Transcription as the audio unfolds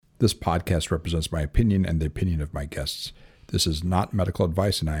This podcast represents my opinion and the opinion of my guests. This is not medical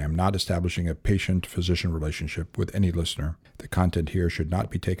advice, and I am not establishing a patient-physician relationship with any listener. The content here should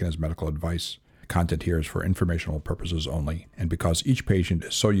not be taken as medical advice. Content here is for informational purposes only, and because each patient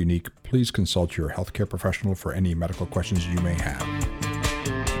is so unique, please consult your healthcare professional for any medical questions you may have.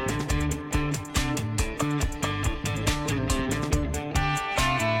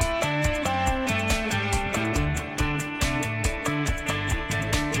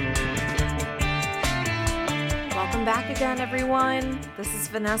 Again, everyone. This is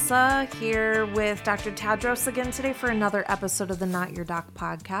Vanessa here with Dr. Tadros again today for another episode of the Not Your Doc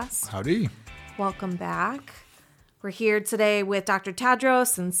podcast. Howdy. Welcome back. We're here today with Dr.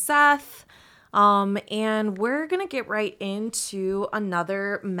 Tadros and Seth, and we're going to get right into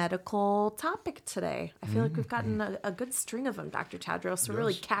another medical topic today. I feel like we've gotten a good string of them, Dr. Tadros. We're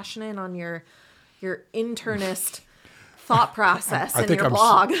really cashing in on your internist thought process in your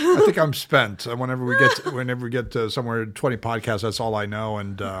blog. I think I'm spent. Whenever we get to somewhere 20 podcasts, that's all I know,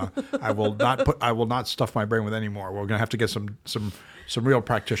 and I will not stuff my brain with any more. We're gonna have to get some real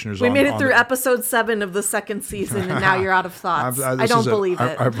practitioners. We made it through episode 7 of the second season, and now you're out of thoughts. I don't believe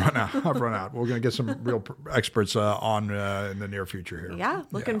it. I've run out. We're gonna get some real experts on in the near future here. Yeah,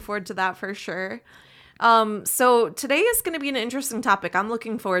 looking forward to that for sure. So today is going to be an interesting topic. I'm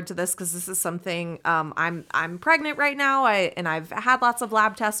looking forward to this because this is something, I'm pregnant right now. And I've had lots of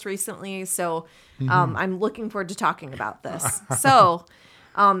lab tests recently. So, I'm looking forward to talking about this. So,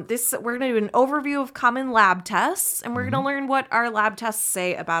 we're going to do an overview of common lab tests, and we're going to learn what our lab tests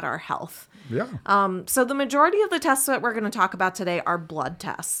say about our health. Yeah. So the majority of the tests that we're going to talk about today are blood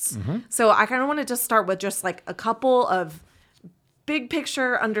tests. So I kind of want to just start with just like a couple of big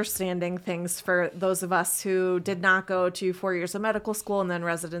picture understanding things for those of us who did not go to 4 years of medical school and then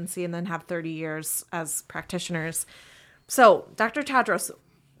residency and then have 30 years as practitioners. So, Dr. Tadros,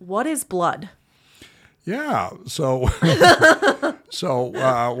 what is blood? Yeah. So,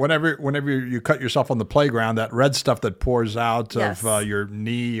 whenever you cut yourself on the playground, that red stuff that pours out of your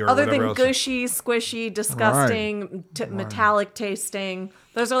knee or other whatever than gushy, squishy, disgusting, metallic tasting.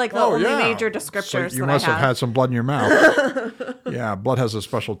 Those are like the only major descriptors. So you must have had some blood in your mouth. Yeah, blood has a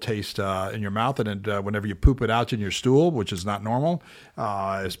special taste in your mouth, and whenever you poop it out in your stool, which is not normal,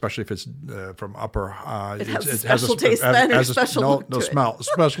 especially if it's from upper. It has a special taste then, or special smell,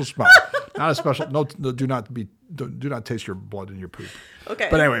 special smell, not a special. No, do not taste your blood in your poop. Okay.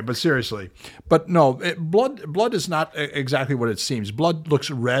 But anyway, seriously. But no, blood is not exactly what it seems. Blood looks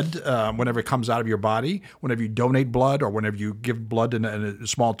red whenever it comes out of your body, whenever you donate blood or whenever you give blood in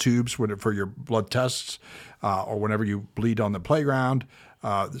small tubes for your blood tests or whenever you bleed on the playground.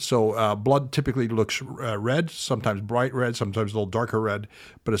 So blood typically looks red, sometimes bright red, sometimes a little darker red,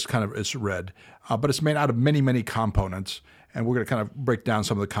 but it's red. But it's made out of many, many components. And we're going to kind of break down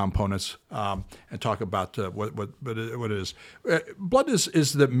some of the components and talk about what it is. Blood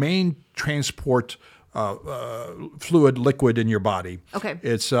is the main transport fluid liquid in your body. Okay.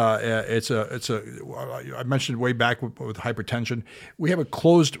 I mentioned way back with hypertension. We have a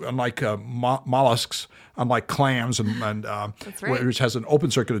closed, unlike mollusks, unlike clams, and That's right. which has an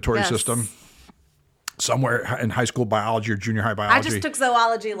open circulatory system. Somewhere in high school biology or junior high biology. I just took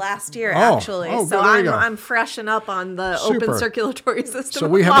zoology last year, actually. So I'm freshen up on the open circulatory system. So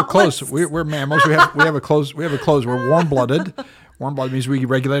we have a closed. We're mammals. We have a closed. We're warm-blooded. Warm blood means we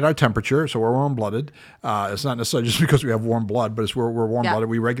regulate our temperature, so we're warm-blooded. It's not necessarily just because we have warm blood, but we're warm-blooded. Yeah.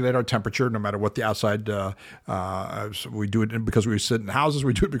 We regulate our temperature no matter what the outside. We do it because we sit in houses.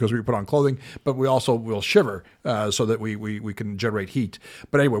 We do it because we put on clothing, but we also will shiver so that we can generate heat.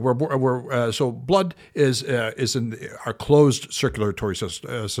 But anyway, so blood is in our closed circulatory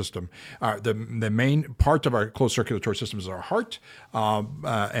system. The main part of our closed circulatory system is our heart,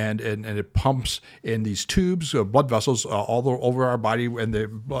 and it pumps in these tubes, blood vessels, all over our body, and the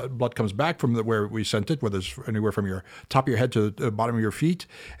blood comes back from where we sent it, whether it's anywhere from your top of your head to the bottom of your feet,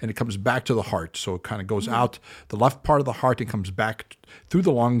 and it comes back to the heart. So it kind of goes out the left part of the heart and comes back through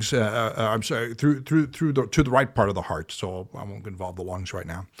the lungs. through the right part of the heart. So I won't involve the lungs right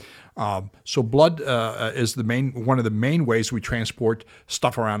now. So blood is one of the main ways we transport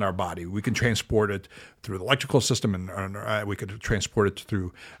stuff around our body. We can transport it through the electrical system, and we could transport it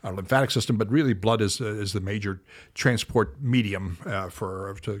through our lymphatic system. But really, blood is the major transport medium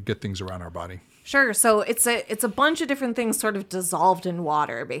to get things around our body. Sure. So it's a bunch of different things sort of dissolved in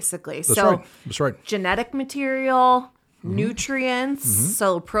water, basically. That's right. Genetic material, nutrients,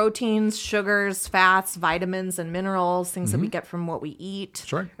 so proteins, sugars, fats, vitamins, and minerals, things that we get from what we eat.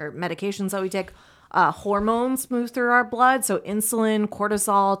 That's right. Or medications that we take. Hormones move through our blood, so insulin,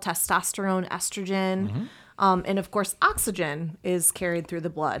 cortisol, testosterone, estrogen. And of course, oxygen is carried through the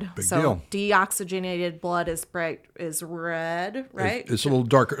blood. Big so deal. Deoxygenated blood is red, right? It's a little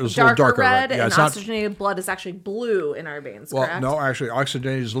darker. It's a Darker little darker red, Yeah, and it's not. oxygenated blood is actually blue in our veins. Well, correct? no, actually,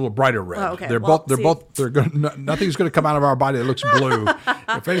 oxygenated is a little brighter red. Oh, okay. They're Well, both. They're see- both. They're going. Nothing's going to come out of our body that looks blue.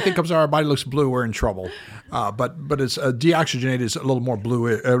 If anything comes out of our body that looks blue, we're in trouble. But it's deoxygenated is a little more blue,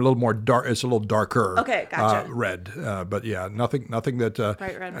 a little more dark. It's a little darker. Okay, gotcha. Red. But yeah, nothing that.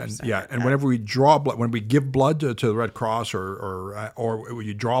 Bright red And, versus yeah, and whenever we draw blood, when we give blood to the Red Cross or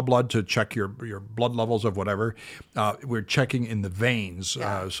you draw blood to check your blood levels of whatever, we're checking in the veins.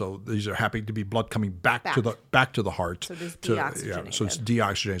 Yeah. So these are happy to be blood coming back to the heart. So this Yeah, so it's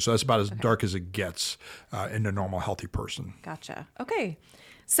deoxygenated. So that's about as dark as it gets in a normal, healthy person. Gotcha. Okay.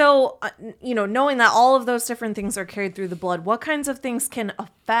 So, knowing that all of those different things are carried through the blood, what kinds of things can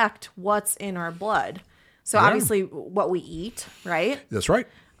affect what's in our blood? So obviously what we eat, right? That's right.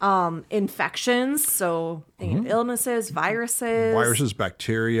 Infections, so illnesses, viruses.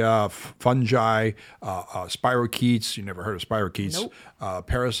 Bacteria, fungi, spirochetes. You never heard of spirochetes. Nope.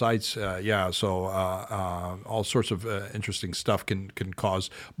 Parasites. So all sorts of interesting stuff can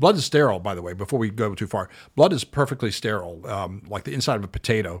cause. Blood is sterile, by the way. Before we go too far, blood is perfectly sterile, like the inside of a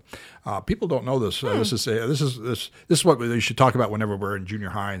potato. People don't know this. This is what they should talk about whenever we're in junior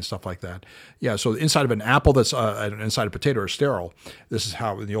high and stuff like that. Yeah. So the inside of an apple that's inside a potato are sterile. This is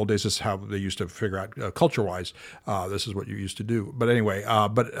how in the old days. This is how they used to figure out culture-wise. This is what you used to do. But anyway,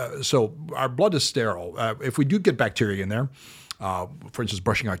 so our blood is sterile. If we do get bacteria in there, for instance,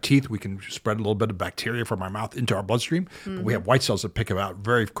 brushing our teeth, we can spread a little bit of bacteria from our mouth into our bloodstream. But we have white cells that pick them out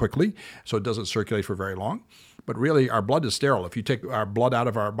very quickly, so it doesn't circulate for very long. But really, our blood is sterile. If you take our blood out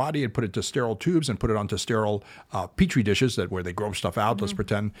of our body and put it to sterile tubes and put it onto sterile petri dishes where they grow stuff out, let's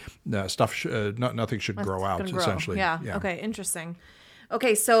pretend nothing should grow out, essentially. Yeah. Okay, interesting.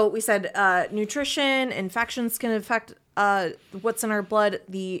 Okay, so we said nutrition, infections can affect what's in our blood,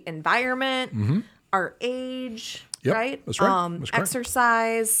 the environment, our age, Yep, right? that's right. That's correct.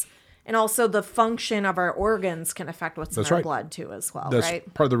 Exercise, and also the function of our organs can affect what's in our blood too as well, That's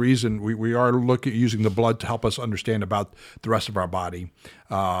right? part of the reason we are using the blood to help us understand about the rest of our body,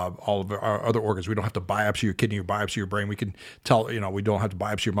 all of our other organs. We don't have to biopsy your kidney or biopsy your brain. We can tell, we don't have to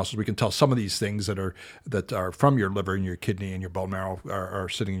biopsy your muscles. We can tell some of these things that are from your liver and your kidney and your bone marrow are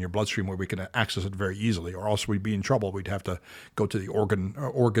sitting in your bloodstream where we can access it very easily, or else we'd be in trouble. We'd have to go to the organ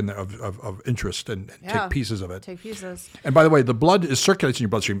of interest and take pieces of it. Take pieces. And by the way, the blood circulates in your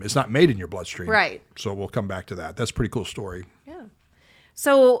bloodstream. It's not made in your bloodstream. Right. So we'll come back to that. That's a pretty cool story. Yeah.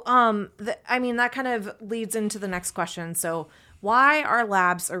 So, that kind of leads into the next question. So, why are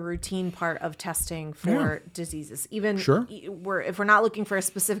labs a routine part of testing for diseases? Even if we're not looking for a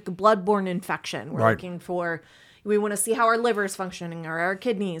specific bloodborne infection, we're looking for, we want to see how our liver is functioning, or our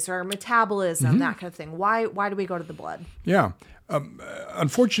kidneys, or our metabolism, that kind of thing. Why do we go to the blood? Yeah.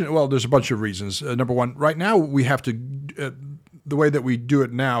 Unfortunately, well, there's a bunch of reasons. Number one, right now we have to, the way that we do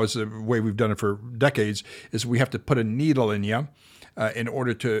it now is the way we've done it for decades, is we have to put a needle in you. In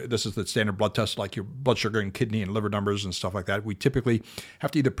order to, this is the standard blood test, like your blood sugar and kidney and liver numbers and stuff like that. We typically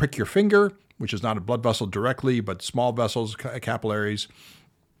have to either prick your finger, which is not a blood vessel directly, but small vessels, capillaries,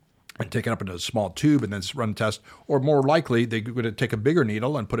 and take it up into a small tube and then run a test. Or more likely, they're going to take a bigger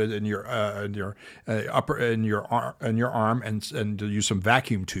needle and put it in your arm and use some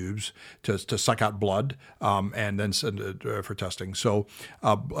vacuum tubes to suck out blood and then send it for testing. So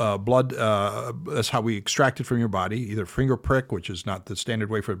blood, that's how we extract it from your body. Either finger prick, which is not the standard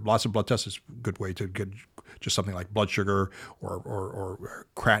way for lots of blood tests. It's a good way to get just something like blood sugar or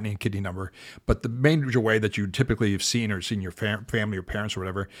creatinine, kidney number. But the major way that you typically have seen your family or parents or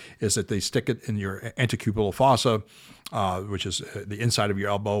whatever is that they stick it in your antecubital fossa, which is the inside of your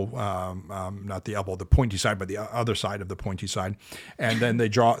elbow, not the elbow, the pointy side, but the other side of the pointy side. And then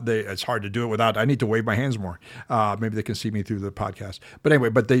it's hard to do it without, I need to wave my hands more. Maybe they can see me through the podcast. But anyway,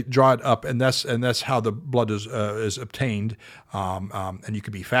 they draw it up, and that's how the blood is obtained. And you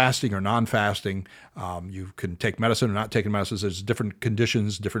could be fasting or non-fasting. You can take medicine or not taking medicines. There's different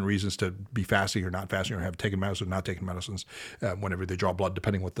conditions, different reasons to be fasting or not fasting, or have taken medicine or not taking medicines whenever they draw blood,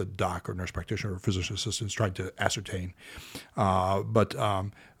 depending what the doc or nurse practitioner or physician assistant is trying to ascertain. But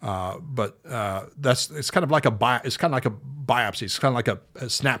it's kind of like a biopsy. It's kind of like a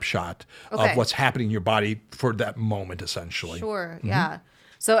snapshot of what's happening in your body for that moment, essentially. Sure. Mm-hmm. Yeah.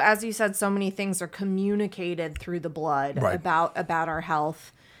 So as you said, so many things are communicated through the blood about our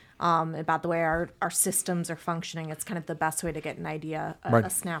health, about the way our systems are functioning. It's kind of the best way to get an idea, a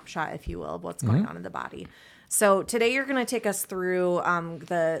snapshot, if you will, of what's going on in the body. So today you're going to take us through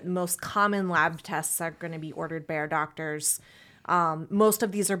the most common lab tests that are going to be ordered by our doctors. Most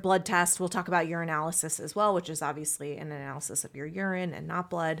of these are blood tests. We'll talk about urinalysis as well, which is obviously an analysis of your urine and not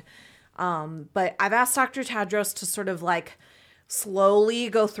blood. But I've asked Dr. Tadros to sort of like slowly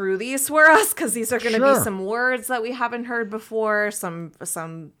go through these for us, because these are going to be some words that we haven't heard before, some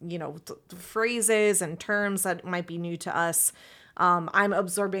phrases and terms that might be new to us. I'm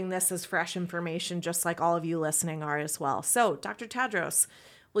absorbing this as fresh information, just like all of you listening are as well. So, Dr. Tadros,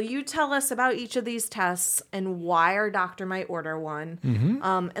 will you tell us about each of these tests and why our doctor might order one?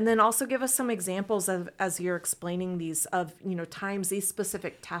 And then also give us some examples of, as you're explaining these, of, times these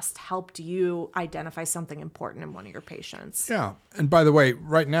specific tests helped you identify something important in one of your patients. Yeah. And by the way,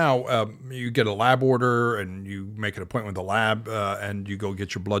 right now, you get a lab order and you make an appointment with the lab and you go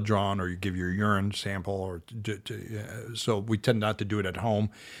get your blood drawn, or you give your urine sample. Or so we tend not to do it at home.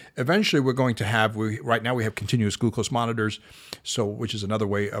 Eventually, we're going to have, right now we have continuous glucose monitors, which is another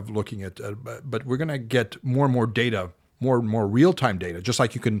way of looking at, but we're going to get more and more data, more and more real-time data, just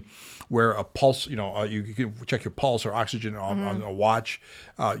like you can wear a pulse, you can check your pulse or oxygen on a watch.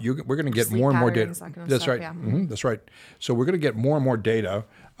 We're going to get Sleep more and more patterns, data. that kind of That's stuff, right. yeah. That's right. So we're going to get more and more data.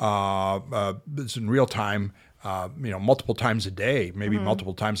 It's in real time. Multiple times a day, maybe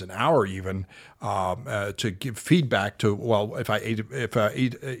multiple times an hour, even to give feedback to. Well, if I eat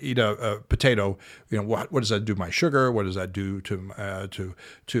a potato, what does that do to my sugar? What does that do to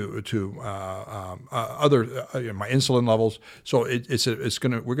other my insulin levels? So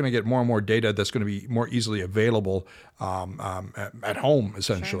we're gonna get more and more data that's going to be more easily available at home,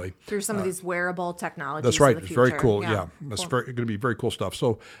 essentially. Sure. Through some of these wearable technologies. That's right. In the It's very future. cool. Yeah, that's going to be very cool stuff.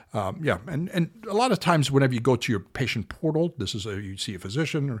 So, and a lot of times whenever you go to your patient portal, this is you see a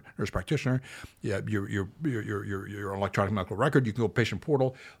physician or nurse practitioner. Yeah, your electronic medical record. You can go to patient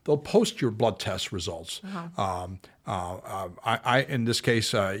portal. They'll post your blood test results. In this case,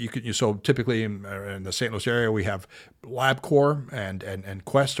 so typically in the St. Louis area, we have LabCorp and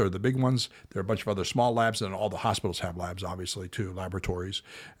Quest are the big ones. There are a bunch of other small labs, and all the hospitals have labs, obviously, too, laboratories.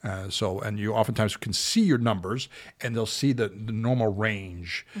 And you oftentimes can see your numbers, and they'll see the normal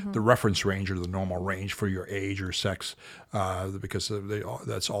range, the reference range or the normal range for your age or sex, because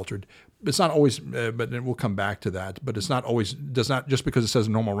that's altered. It's not always, but we'll come back to that. But it's not always, just because it says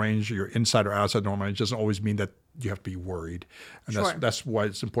normal range, you're inside or outside normal range, doesn't always mean that you have to be worried. And that's why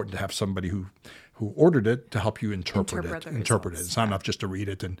it's important to have somebody who ordered it to help you interpret it. It's not enough just to read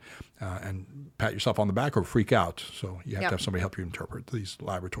it and pat yourself on the back or freak out. So you have to have somebody help you interpret these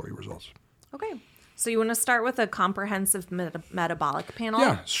laboratory results. Okay. So you want to start with a comprehensive metabolic panel?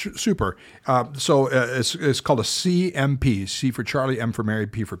 Yeah, super. So it's called a CMP, C for Charlie, M for Mary,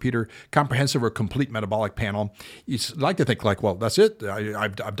 P for Peter, comprehensive or complete metabolic panel. You like to think like, well, that's it.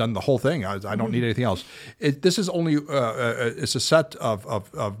 I've done the whole thing. I don't need anything else. This is only it's a set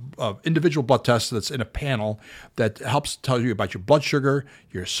of individual blood tests that's in a panel that helps tell you about your blood sugar,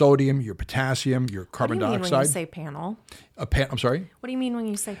 your sodium, your potassium, your carbon dioxide. What do you mean when you say panel? I'm sorry? What do you mean when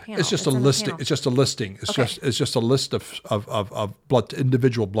you say panel? It's just a listing. It's just a listing. It's just a list of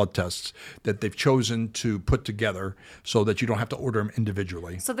individual blood tests that they've chosen to put together so that you don't have to order them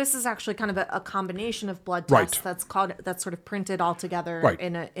individually. So this is actually kind of a combination of blood tests that's sort of printed all together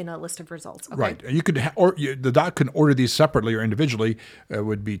in a list of results. Okay. Right. You could the doc can order these separately or individually. It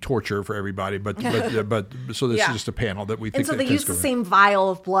would be torture for everybody. But so this is just a panel that we think. And so they use the same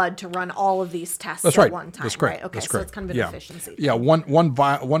vial of blood to run all of these tests at one time. That's correct. Right? Okay. That's so correct. it's kind of an efficiency. Yeah. One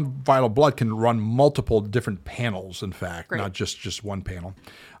vial of blood can run multiple different panels. In fact, not just one panel.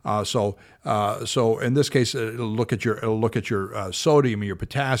 So in this case, it'll look at your sodium, your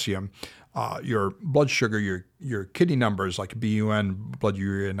potassium, your blood sugar, your kidney numbers like BUN, blood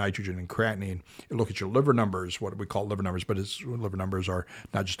urea, nitrogen, and creatinine. It'll look at your liver numbers, what we call liver numbers, but liver numbers are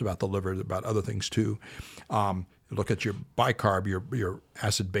not just about the liver, they're about other things too. Look at your bicarb, your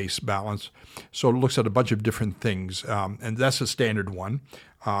acid-base balance. So it looks at a bunch of different things, and that's a standard one.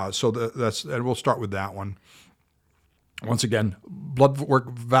 And we'll start with that one. Once again, blood work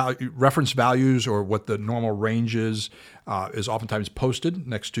reference values, or what the normal range is oftentimes posted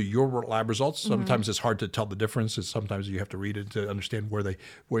next to your lab results. Sometimes it's hard to tell the difference. Sometimes you have to read it to understand where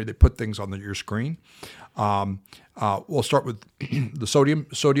they put things on your screen. We'll start with the sodium.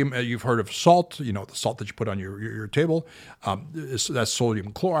 Sodium, you've heard of salt. The salt that you put on your table. That's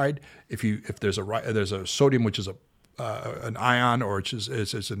sodium chloride. If there's a sodium which is an ion, or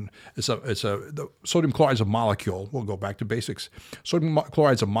the sodium chloride is a molecule. We'll go back to basics. Sodium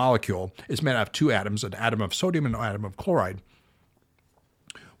chloride is a molecule. It's made out of two atoms, an atom of sodium and an atom of chloride.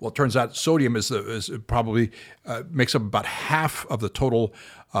 Well, it turns out sodium is probably makes up about half of the total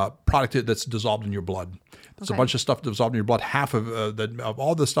product that's dissolved in your blood. There's a bunch of stuff dissolved in your blood. Half of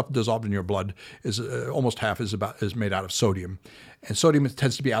all the stuff dissolved in your blood is almost half is made out of sodium, and sodium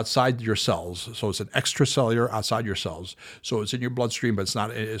tends to be outside your cells. So it's an extracellular outside your cells. So it's in your bloodstream, but it's not.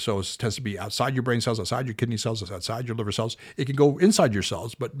 So it tends to be outside your brain cells, outside your kidney cells, outside your liver cells. It can go inside your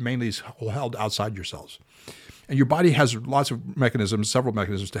cells, but mainly it's held outside your cells. And your body has lots of mechanisms, several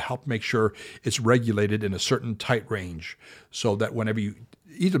mechanisms to help make sure it's regulated in a certain tight range, so that whenever you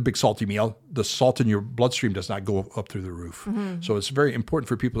eat a big salty meal, the salt in your bloodstream does not go up through the roof. So it's very important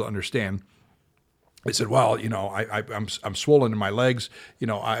for people to understand. They said, well, I'm swollen in my legs.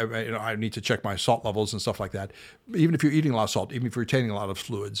 I need to check my salt levels and stuff like that. Even if you're eating a lot of salt, even if you're retaining a lot of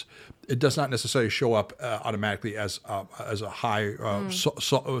fluids, it does not necessarily show up automatically as a high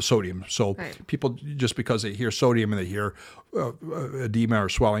sodium. So people, just because they hear sodium and they hear edema or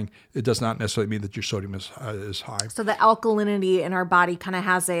swelling, it does not necessarily mean that your sodium is high. So the alkalinity in our body kind of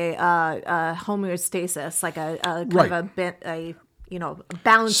has a homeostasis, like a kind of a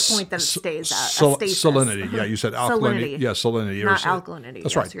balance point that it stays at. Salinity. Yeah, you said alkalinity. Yeah, salinity. Not alkalinity.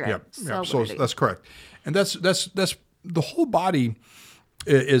 That's right. Yeah. So that's correct. And that's the whole body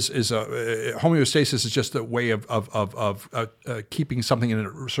is a homeostasis is just a way of keeping something in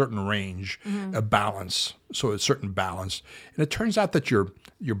a certain range, a balance. So a certain balance. And it turns out that your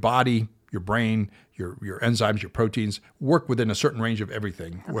body, your brain, your enzymes, your proteins work within a certain range of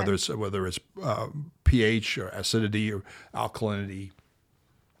everything, whether it's pH or acidity or alkalinity,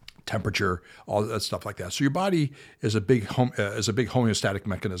 temperature, all that stuff like that. So your body is a big homeostatic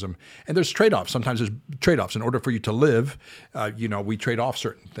mechanism, and there's trade-offs. Sometimes there's trade-offs. In order for you to live, we trade off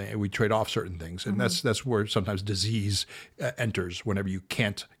certain things, and that's where sometimes disease enters whenever you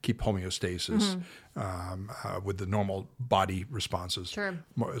can't keep homeostasis with the normal body responses. Sure.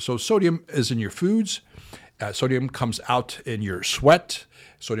 So sodium is in your foods. Sodium comes out in your sweat.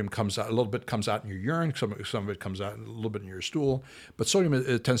 Sodium comes out a little bit, comes out in your urine. Some of it comes out a little bit in your stool. But sodium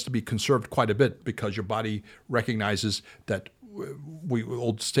it tends to be conserved quite a bit because your body recognizes that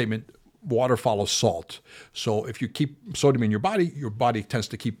old statement, water follows salt. So if you keep sodium in your body tends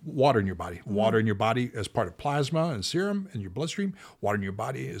to keep water in your body. Water in your body as part of plasma and serum in your bloodstream. Water in your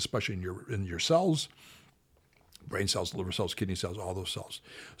body, especially in your cells. Brain cells, liver cells, kidney cells, all those cells.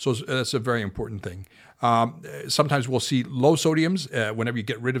 So that's a very important thing. Sometimes we'll see low sodiums whenever you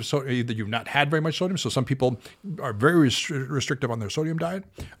get rid of sodium, either you've not had very much sodium. So some people are very restrictive on their sodium diet,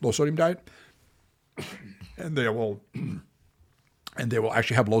 low sodium diet, and they will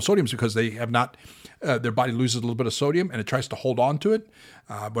actually have low sodiums because they have not, their body loses a little bit of sodium and it tries to hold on to it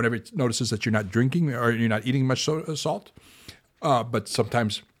whenever it notices that you're not drinking or you're not eating much salt. But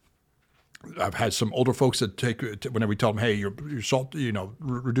sometimes I've had some older folks that whenever we tell them, hey, your salt,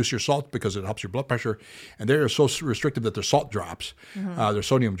 reduce your salt because it helps your blood pressure, and they are so restrictive that their salt drops, their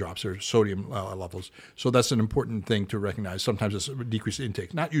sodium drops, their sodium levels. So that's an important thing to recognize. Sometimes it's a decreased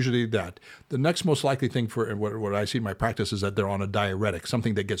intake. Not usually that. The next most likely thing for what I see in my practice is that they're on a diuretic,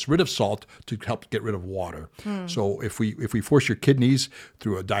 something that gets rid of salt to help get rid of water. So if we force your kidneys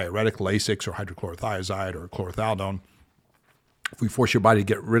through a diuretic, Lasix or hydrochlorothiazide or chlorothalidone, if we force your body to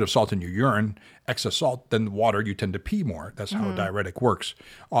get rid of salt in your urine, excess salt, then water, you tend to pee more. That's how a diuretic works.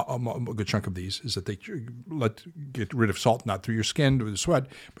 A good chunk of these is that they get rid of salt, not through your skin, with the sweat,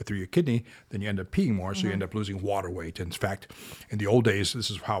 but through your kidney. Then you end up peeing more, so you end up losing water weight. And in fact, in the old days, this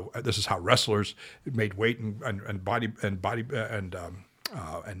is how wrestlers made weight and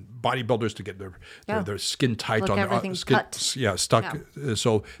bodybuilders to get their skin tight on their skin, stuck.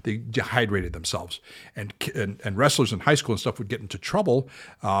 So they dehydrated themselves, and wrestlers in high school and stuff would get into trouble.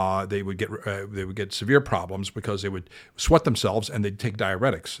 They would get severe problems because they would sweat themselves and they'd take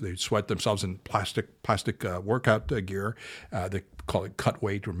diuretics. They'd sweat themselves in plastic workout gear. They call it cut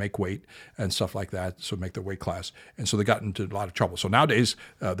weight or make weight and stuff like that. So make their weight class, and so they got into a lot of trouble. So nowadays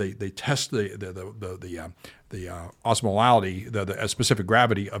they test the osmolality, the specific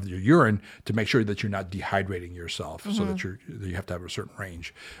gravity of your urine to make sure that you're not dehydrating yourself, so that you have to have a certain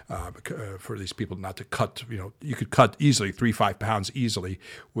range for these people not to cut. You could cut easily 3-5 pounds easily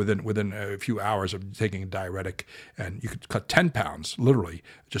within a few hours of taking a diuretic, and you could cut 10 pounds literally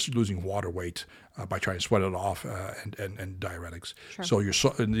just losing water weight by trying to sweat it off and diuretics. Sure. So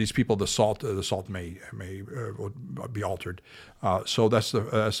these people, the salt may be altered. So that's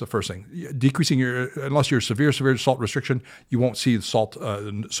the first thing. Decreasing unless you're severe salt restriction, you won't see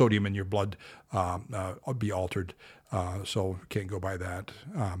the sodium in your blood be altered. So can't go by that.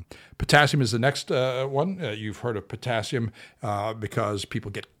 Potassium is the next one. You've heard of potassium because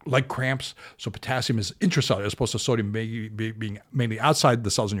people get leg cramps. So potassium is intracellular as opposed to sodium being mainly outside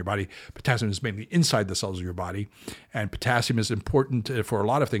the cells in your body. Potassium is mainly inside the cells of your body. And potassium is important for a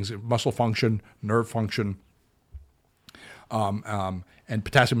lot of things, muscle function, nerve function. And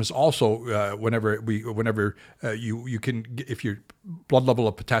potassium is also whenever you can, if your blood level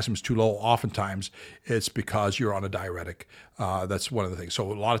of potassium is too low, oftentimes it's because you're on a diuretic. That's one of the things.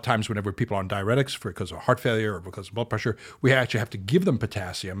 So a lot of times whenever people are on diuretics because of heart failure or because of blood pressure, we actually have to give them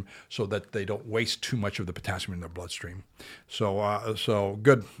potassium so that they don't waste too much of the potassium in their bloodstream. So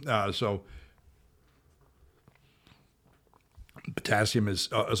good. Potassium is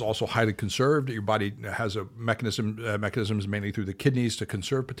also highly conserved. Your body has a mechanisms mainly through the kidneys to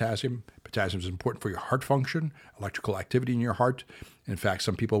conserve potassium. Potassium is important for your heart function, electrical activity in your heart. In fact,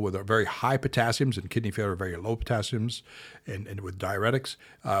 some people with very high potassiums and kidney failure, very low potassiums, and with diuretics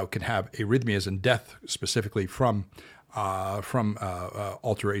can have arrhythmias and death specifically from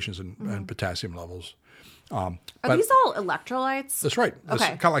alterations in potassium levels. Are these all electrolytes? That's right.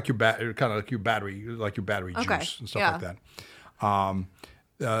 Okay. Kind of like your battery, Okay. juice and stuff like that.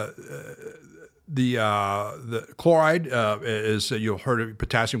 The chloride is you've heard of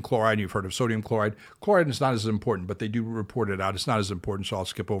potassium chloride, you've heard of sodium chloride. Chloride is not as important, but they do report it out. It's not as important, so I'll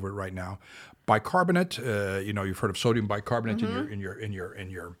skip over it right now. Bicarbonate, you've heard of sodium bicarbonate in your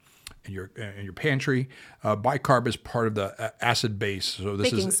pantry. Bicarb is part of the acid base. So this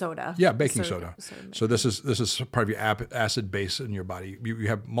baking is soda. Yeah, baking soda. So this is part of your acid base in your body. You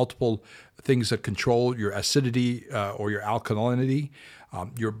have multiple things that control your acidity or your alkalinity,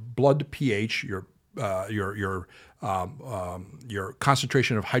 your blood pH, your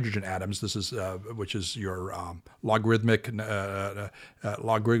concentration of hydrogen atoms. This is which is your logarithmic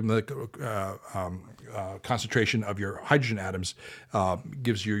concentration of your hydrogen atoms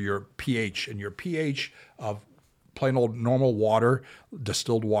gives you your pH, and your pH of plain old normal water,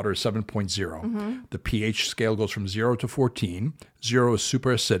 distilled water is 7.0. The pH scale goes from 0 to 14. 0 is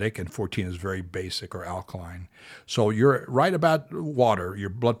super acidic, and 14 is very basic or alkaline. So you're right about water. Your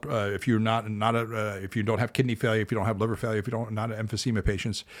blood, if you're if you don't have kidney failure, if you don't have liver failure, if you don't not emphysema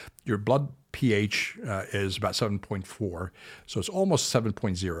patients, your blood pH is about 7.4. So it's almost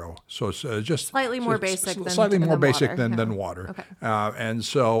 7.0. So it's just slightly more basic than water. Okay. And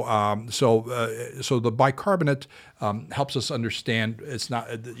so the bicarbonate helps us understand it's not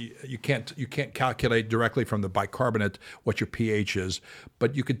you can't calculate directly from the bicarbonate what your pH is,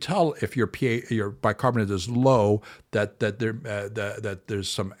 but you could tell if your bicarbonate is low that there's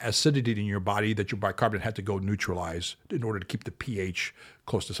some acidity in your body that your bicarbonate had to go neutralize in order to keep the pH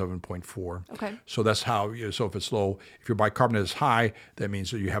close to 7.4. Okay. So that's how. So if it's low, if your bicarbonate is high, that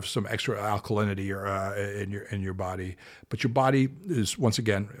means that you have some extra alkalinity in your body. But your body is once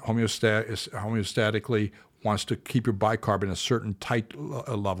again homeostatically wants to keep your bicarb in a certain tight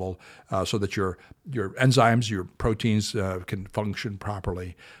level so that your enzymes, your proteins can function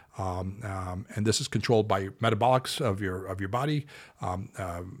properly. And this is controlled by metabolics of your body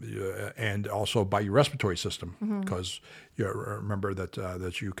and also by your respiratory system, because remember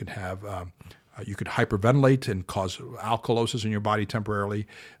that you can have you could hyperventilate and cause alkalosis in your body temporarily,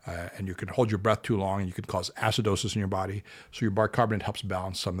 and you can hold your breath too long, and you can cause acidosis in your body. So your bicarbonate helps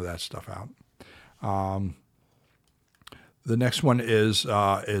balance some of that stuff out. The next one is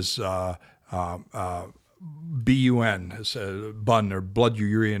BUN, it's BUN, or blood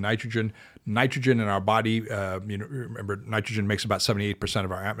urea nitrogen. Nitrogen in our body, remember nitrogen makes about 78%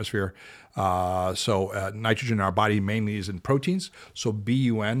 of our atmosphere. So nitrogen in our body mainly is in proteins. So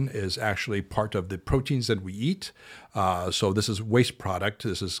BUN is actually part of the proteins that we eat. So this is waste product.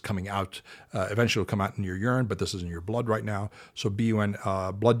 This is coming out, eventually will come out in your urine, but this is in your blood right now. So BUN,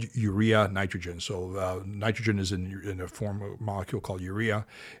 blood urea nitrogen. So nitrogen is in a form of molecule called urea.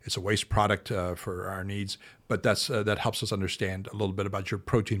 It's a waste product for our needs, but that helps us understand a little bit about your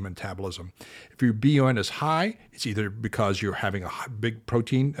protein metabolism. If your BUN is high, it's either because you're having a big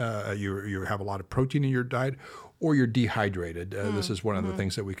protein, you have a lot of protein in your diet, or you're dehydrated. This is one of the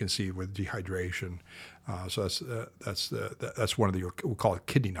things that we can see with dehydration. So that's one of we'll call it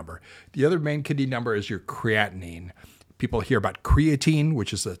kidney number. The other main kidney number is your creatinine. People hear about creatine,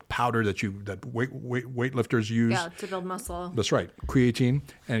 which is the powder that weightlifters use. Yeah, to build muscle. That's right, creatine.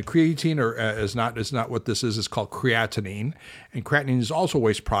 And creatine is not what this is. It's called creatinine. And creatinine is also a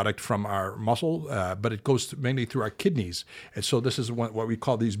waste product from our muscle, but it goes mainly through our kidneys. And so this is what we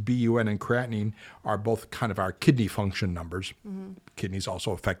call these BUN and creatinine are both kind of our kidney function numbers. Mm-hmm. Kidneys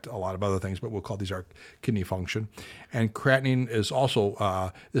also affect a lot of other things, but we'll call these our kidney function. And creatinine is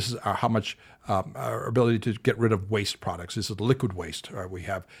also, this is how much our ability to get rid of waste products. This is liquid waste. We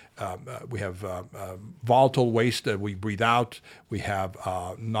have volatile waste that we breathe out. We have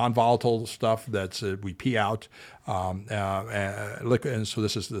non-volatile stuff that's we pee out. Liquid, and so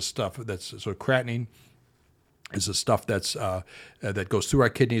this is the stuff that's so creatinine is the stuff that's that goes through our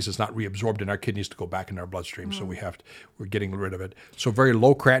kidneys. It's not reabsorbed in our kidneys to go back in our bloodstream. So we're getting rid of it. So very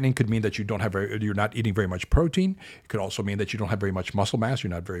low creatinine could mean that you're not eating very much protein. It could also mean that you don't have very much muscle mass.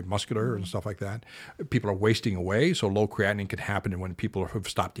 You're not very muscular and stuff like that. People are wasting away. So low creatinine can happen when people have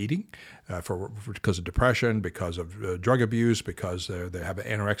stopped eating because of depression, because of drug abuse, because they have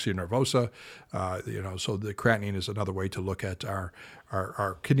anorexia nervosa. So the creatinine is another way to look at our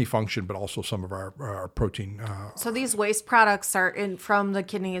kidney function, but also some of our protein. So these waste products from the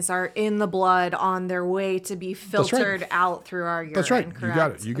kidneys are in the blood on their way to be filtered out through our urine. That's right.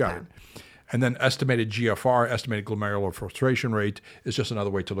 Correct? You got it. And then estimated GFR, estimated glomerular filtration rate, is just another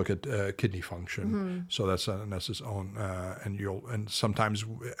way to look at kidney function. Mm-hmm. So that's its own. And sometimes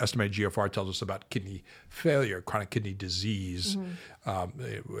estimated GFR tells us about kidney failure, chronic kidney disease.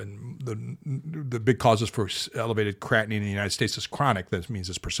 Mm-hmm. And the big causes for elevated creatinine in the United States is chronic. That means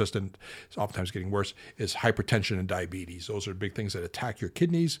it's persistent. It's oftentimes getting worse. Is hypertension and diabetes. Those are big things that attack your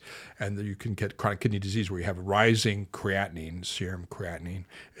kidneys, and you can get chronic kidney disease where you have rising creatinine. Serum creatinine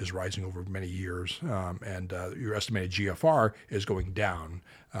is rising over many years, and your estimated GFR is going down.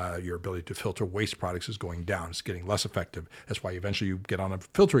 Your ability to filter waste products is going down. It's getting less effective. That's why eventually you get on a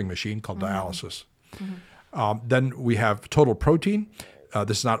filtering machine called dialysis. Mm-hmm. Then we have total protein.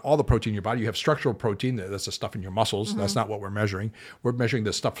 This is not all the protein in your body. You have structural protein. That's the stuff in your muscles. Mm-hmm. That's not what we're measuring. We're measuring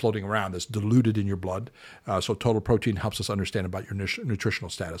the stuff floating around that's diluted in your blood. So total protein helps us understand about your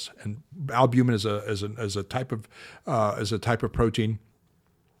nutritional status. And albumin is a type of protein.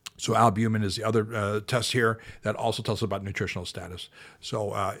 So albumin is the other test here that also tells us about nutritional status.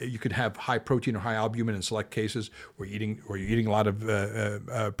 So you could have high protein or high albumin in select cases where you're eating a lot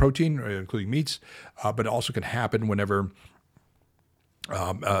of protein, including meats, but it also can happen whenever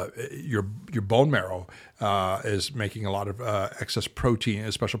your bone marrow is making a lot of excess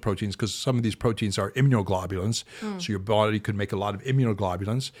protein, special proteins, because some of these proteins are immunoglobulins. So your body could make a lot of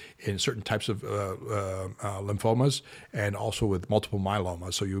immunoglobulins in certain types of lymphomas and also with multiple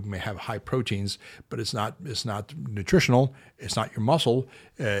myeloma. So you may have high proteins, but it's not nutritional. It's not your muscle.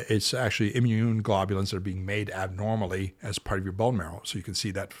 It's actually immune globulins that are being made abnormally as part of your bone marrow. So you can see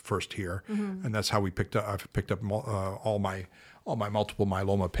that first here, and that's how I've picked up all my multiple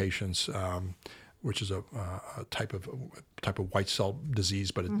myeloma patients, which is a type of white cell disease,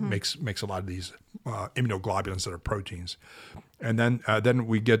 but it makes a lot of these immunoglobulins that are proteins. And then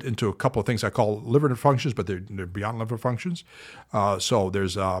we get into a couple of things I call liver functions, but they're beyond liver functions. So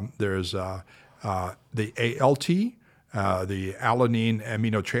there's the ALT, the alanine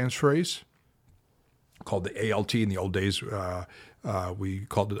aminotransferase, called the ALT in the old days. We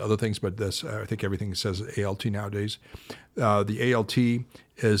called it other things, but I think everything says ALT nowadays. The ALT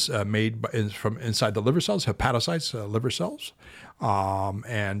is made from inside the liver cells, hepatocytes, liver cells.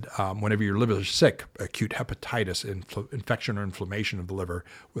 And whenever your liver is sick, acute hepatitis, infection or inflammation of the liver,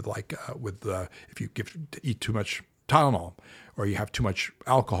 if you eat too much Tylenol, or you have too much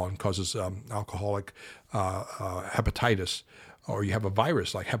alcohol and causes alcoholic hepatitis, or you have a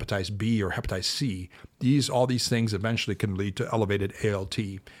virus like hepatitis B or hepatitis C, all these things eventually can lead to elevated ALT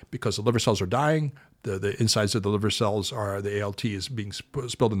because the liver cells are dying. The insides of the liver cells the ALT is being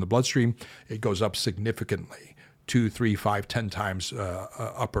spilled in the bloodstream. It goes up significantly, 2, 3, 5, 10 times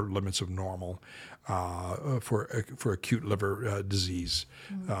upper limits of normal for acute liver disease,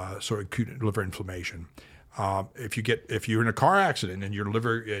 so acute liver inflammation. If you're in a car accident and your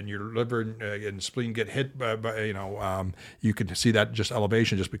liver and spleen get hit you can see that just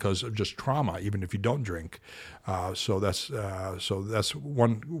elevation just because of just trauma, even if you don't drink. So that's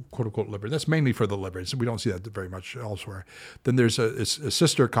one quote unquote liver. That's mainly for the liver. So we don't see that very much elsewhere. Then there's a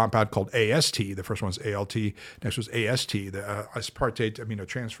sister compound called AST. The first one's ALT. Next was AST, the aspartate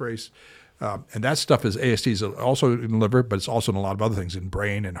aminotransferase. And that stuff AST is also in the liver, but it's also in a lot of other things, in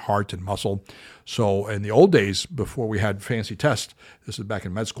brain and heart and muscle. So in the old days, before we had fancy tests, this is back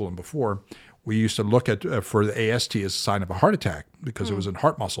in med school and before, We used to look at for the AST as a sign of a heart attack because it was in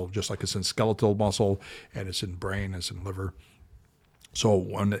heart muscle, just like it's in skeletal muscle and it's in brain, it's in liver. So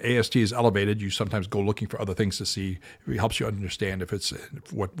when the AST is elevated, you sometimes go looking for other things to see. It helps you understand if it's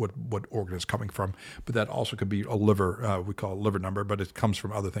what organ it's coming from. But that also could be a liver, we call it liver number, but it comes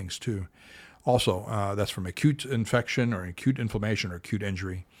from other things too. Also, that's from acute infection or acute inflammation or acute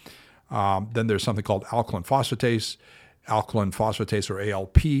injury. Then there's something called alkaline phosphatase or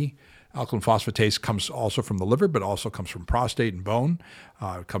ALP. Alkaline phosphatase comes also from the liver, but also comes from prostate and bone.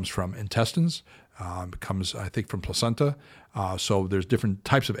 It comes from intestines. It comes, I think, from placenta. So there's different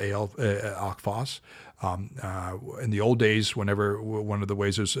types of alk phos. In the old days, whenever one of the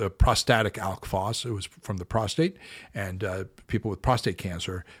ways is prostatic alk phos, it was from the prostate, and people with prostate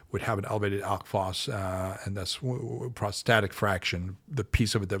cancer would have an elevated alk phos, and that's prostatic fraction, the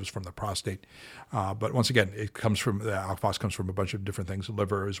piece of it that was from the prostate. But once again, the alk phos comes from a bunch of different things. The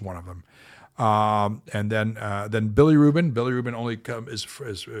liver is one of them. And then bilirubin. Bilirubin only is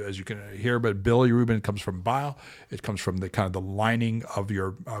as you can hear, but bilirubin comes from bile. It comes from the kind of the lining of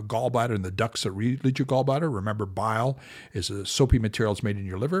your gallbladder and the ducts that lead your gallbladder. Remember, bile is a soapy material that's made in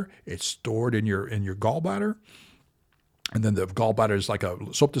your liver. It's stored in your gallbladder. And then the gallbladder is like a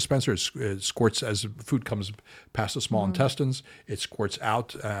soap dispenser. It squirts as food comes past the small intestines. It squirts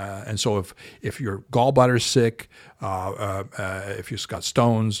out. And so if your gallbladder is sick, if you've got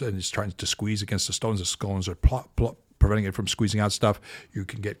stones and it's trying to squeeze against the stones are preventing it from squeezing out stuff, you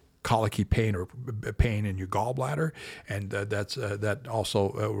can get colicky pain or pain in your gallbladder, and that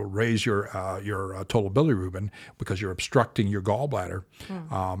also will raise your total bilirubin because you're obstructing your gallbladder,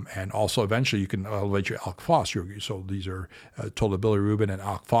 and also eventually you can elevate your alk phos. So these are total bilirubin and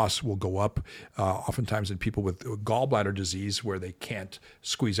alk phos will go up oftentimes in people with gallbladder disease where they can't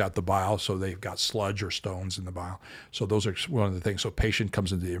squeeze out the bile, so they've got sludge or stones in the bile. So those are one of the things. So patient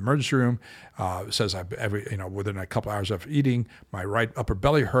comes into the emergency room, says within a couple hours of eating, my right upper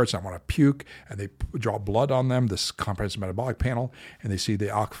belly hurts. I want to puke, and they draw blood on them, this comprehensive metabolic panel, and they see the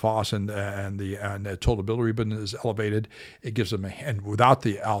alk phos and the total bilirubin is elevated. It gives them, and without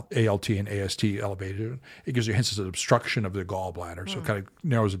the ALT and AST elevated, it gives you hints of obstruction of the gallbladder. So it kind of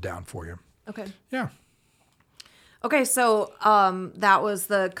narrows it down for you. Okay. Yeah. Okay, so that was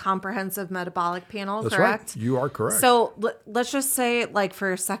the comprehensive metabolic panel, That's correct? Right. You are correct. So let's just say, like,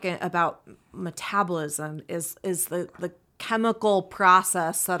 for a second about metabolism is the chemical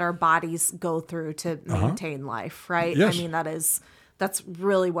process that our bodies go through to maintain life, right? Yes. I mean, that's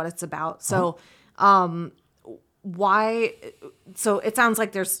really what it's about. So why? So it sounds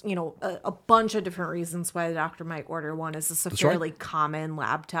like there's a bunch of different reasons why the doctor might order one. Is this a fairly common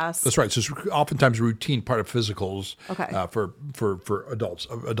lab test? That's right. So it's oftentimes a routine part of physicals. Okay. For adults.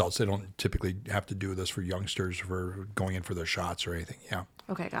 Adults, they don't typically have to do this for youngsters for going in for their shots or anything. Yeah.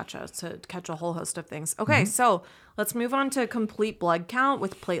 Okay, gotcha. To catch a whole host of things. Okay, so let's move on to complete blood count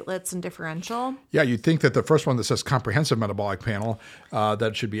with platelets and differential. Yeah, you'd think that the first one that says comprehensive metabolic panel,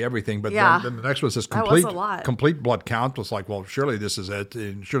 that should be everything. But then the next one says complete blood count. It's like, well, surely this is it.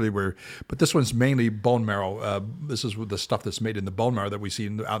 And surely but this one's mainly bone marrow. This is the stuff that's made in the bone marrow that we see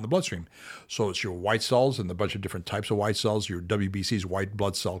out in the bloodstream. So it's your white cells and a bunch of different types of white cells, your WBC's white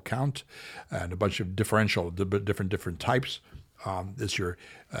blood cell count, and a bunch of different types. It's your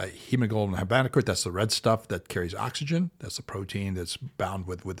hemoglobin hematocrit. That's the red stuff that carries oxygen. That's the protein that's bound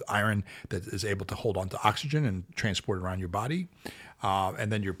with iron that is able to hold on to oxygen and transport it around your body.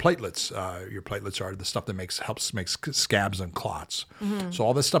 And then your platelets. Your platelets are the stuff that helps make scabs and clots. So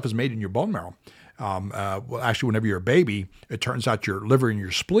all this stuff is made in your bone marrow. Well, actually, whenever you're a baby, it turns out your liver and your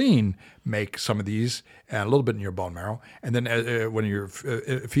spleen make some of these, and a little bit in your bone marrow. And then when you're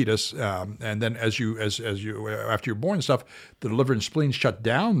a fetus, and then as you after you're born and stuff, the liver and spleen shut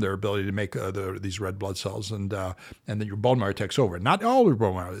down their ability to make these red blood cells, and then your bone marrow takes over. Not all your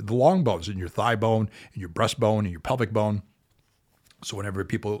bone marrow, the long bones in your thigh bone, in your breastbone, in your pelvic bone. So whenever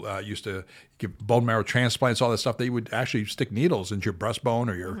people used to give bone marrow transplants, all that stuff, they would actually stick needles into your breastbone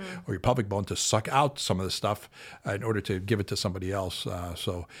or your pelvic bone to suck out some of the stuff in order to give it to somebody else.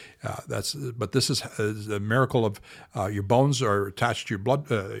 But this is the miracle of your bones are attached to your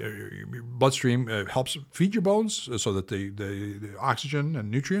bloodstream. Helps feed your bones so that the oxygen and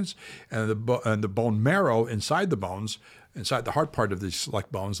nutrients and the bone marrow inside the bones. Inside the heart part of these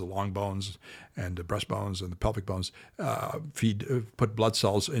select bones, the long bones and the breast bones and the pelvic bones, put blood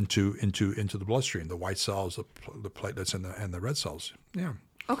cells into the bloodstream, the white cells, the platelets, and the red cells. Yeah.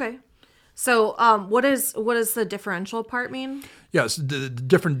 Okay. So, what is the differential part mean? Yes, the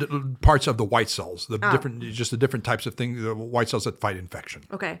different parts of the white cells, the different types of things, the white cells that fight infection.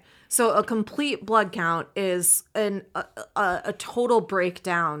 Okay, so a complete blood count is a total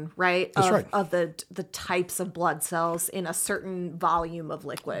breakdown, right? That's right. Of the types of blood cells in a certain volume of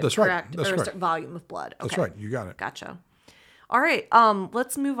liquid. That's right. Correct? That's or right. a certain volume of blood. Okay. That's right. You got it. Gotcha. All right.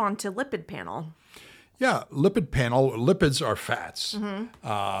 Let's move on to lipid panel. Yeah, lipid panel. Lipids are fats.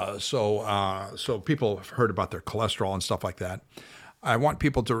 So people have heard about their cholesterol and stuff like that. I want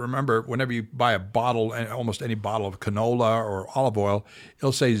people to remember whenever you buy a bottle, almost any bottle of canola or olive oil,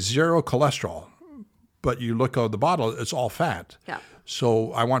 it'll say 0 cholesterol. But you look at the bottle, it's all fat. Yeah.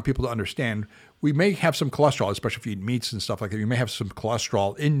 So I want people to understand we may have some cholesterol, especially if you eat meats and stuff like that. You may have some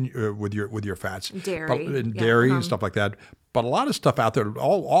cholesterol in with your fats, dairy, and stuff like that. But a lot of stuff out there,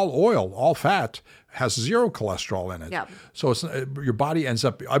 all oil, all fat, has 0 cholesterol in it. Yep. So it's, your body ends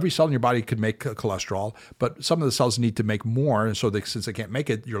up, every cell in your body could make cholesterol, but some of the cells need to make more. And so since they can't make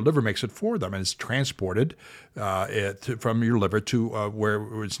it, your liver makes it for them, and it's transported from your liver to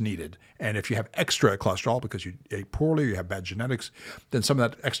where it's needed. And if you have extra cholesterol because you ate poorly, you have bad genetics, then some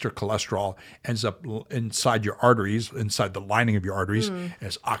of that extra cholesterol ends up inside your arteries, inside the lining of your arteries, and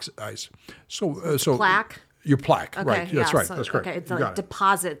it's oxidized. So Plaque? Your plaque, Okay, right? That's right. So, That's correct. Okay, it's You like got it.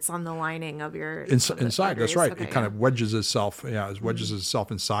 deposits on the lining of your Inside. That's right. Okay, it kind of wedges itself. Yeah, it wedges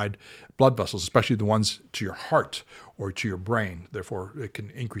itself inside blood vessels, especially the ones to your heart or to your brain. Therefore, it can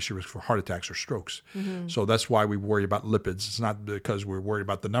increase your risk for heart attacks or strokes. So that's why we worry about lipids. It's not because we're worried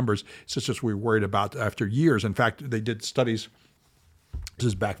about the numbers. It's just we're worried about after years. In fact, they did studies. This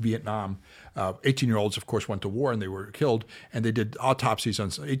is back Vietnam. 18-year-olds, of course, went to war and they were killed. And they did autopsies on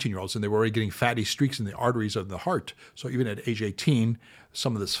 18-year-olds, and they were already getting fatty streaks in the arteries of the heart. So even at age 18,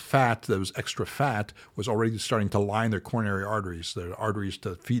 some of this fat, that was extra fat, was already starting to line their coronary arteries, their arteries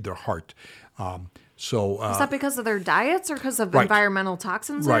to feed their heart. Is that because of their diets or because of environmental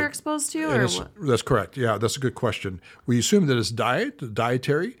toxins they're exposed to? Or what? That's correct. Yeah, that's a good question. We assume that it's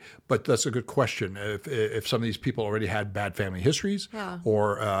dietary, but that's a good question. If some of these people already had bad family histories,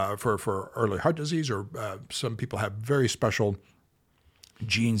 or for early heart disease, or some people have very special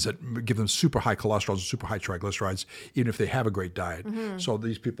genes that give them super high cholesterol and super high triglycerides, even if they have a great diet. So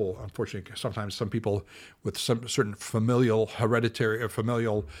these people, unfortunately, sometimes some people with some certain familial hereditary or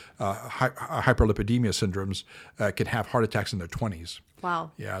familial hyperlipidemia syndromes can have heart attacks in their 20s.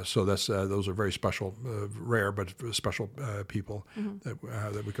 Wow. Yeah, so that's those are very special, rare but special people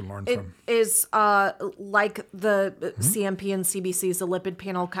that we can learn from. Is like the CMP and CBC is a lipid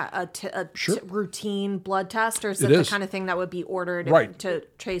panel routine blood test, or is it the kind of thing that would be ordered to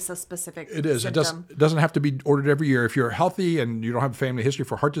trace a specific symptom? It doesn't have to be ordered every year. If you're healthy and you don't have a family history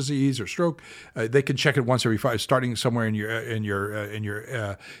for heart disease or stroke, they can check it once every 5, starting somewhere in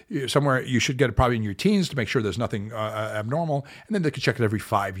your somewhere you should get it probably in your teens to make sure there's nothing abnormal, and then they can check it every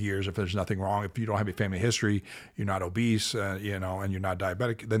 5 years if there's nothing wrong. If you don't have a family history, you're not obese, and you're not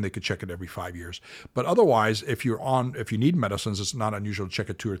diabetic, then they could check it every 5 years. But otherwise, if you need medicines, it's not unusual to check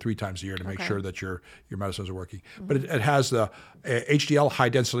it 2 or 3 times a year to make sure that your medicines are working. But it has the HDL, high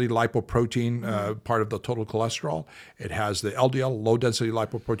density lipoprotein, part of the total cholesterol. It has the LDL, low density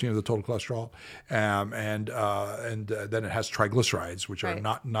lipoprotein of the total cholesterol, and then it has triglycerides, which are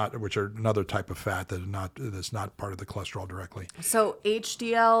which are another type of fat that's not part of the cholesterol directly. So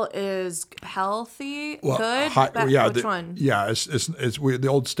HDL is healthy, good. Which one? Yeah, the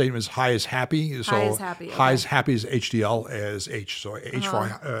old statement is high is happy. So high is happy. High is happy is HDL as H. So H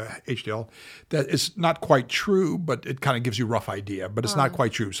for HDL. That is not quite true, but it kind of gives you a rough idea. But it's not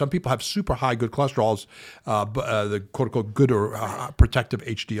quite true. Some people have super high good cholesterols, the quote unquote good or protective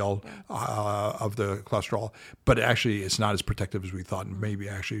HDL of the cholesterol, but actually it's not as protective as we thought, and maybe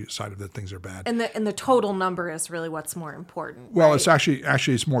actually side of that things are bad. And the total number is really what's more important. Well, right? it's actually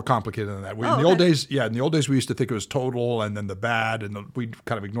it's more complicated than that. In the old days, we used to think it was total and then the bad, and we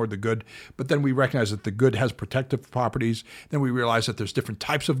kind of ignored the good. But then we recognized that the good has protective properties. Then we realized that there's different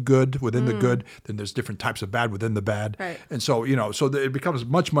types of good within the good. Then there's different types of bad within the bad. Right. And so it becomes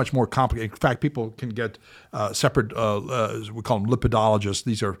much, much more complicated. In fact, people can get separate. We call them lipidologists.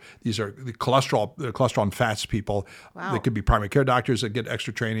 These are the cholesterol and fats people. Wow. They could be primary care doctors that get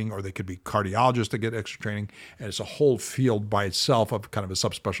extra training, or they could be cardiologists that get extra training. And it's a whole field by itself of kind of a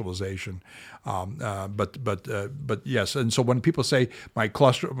subspecialization. But yes, and so when people say my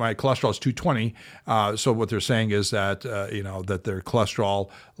cholesterol is 220, so what they're saying is that that their cholesterol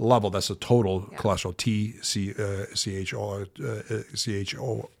level, that's a total cholesterol,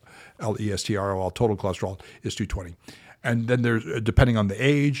 CHOLESTROL, total cholesterol is 220. And then there's depending on the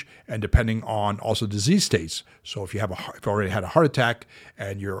age and depending on also disease states. So if you have if you already had a heart attack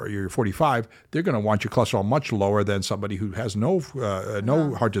and you're 45, they're going to want your cholesterol much lower than somebody who has no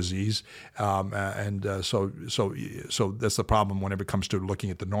heart disease. So that's the problem whenever it comes to looking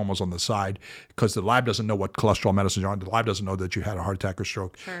at the normals on the side, because the lab doesn't know what cholesterol medicines are on. The lab doesn't know that you had a heart attack or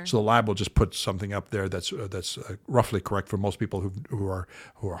stroke. Sure. So the lab will just put something up there that's roughly correct for most people who are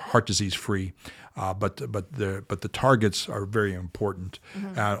heart disease free. But the targets are very important.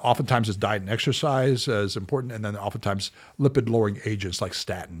 Oftentimes it's diet and exercise is important, and then oftentimes lipid-lowering agents like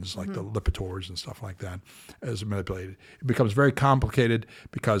statins, like the Lipitors and stuff like that, is manipulated. It becomes very complicated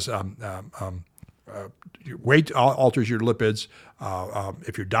because your weight alters your lipids.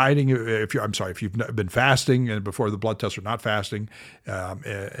 If you're dieting, if you've been fasting and before the blood tests are not fasting,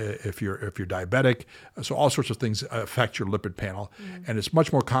 if you're diabetic, so all sorts of things affect your lipid panel, and it's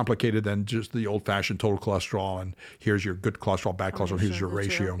much more complicated than just the old-fashioned total cholesterol. And here's your good cholesterol, bad cholesterol. Here's your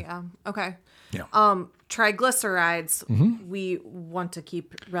ratio. Yeah. Okay. Yeah. Triglycerides, we want to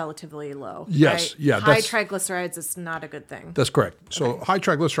keep relatively low. Yes. Right? Yeah. High triglycerides is not a good thing. That's correct. So high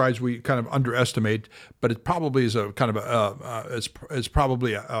triglycerides we kind of underestimate, but it probably is a kind of it's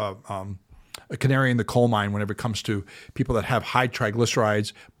probably a canary in the coal mine whenever it comes to people that have high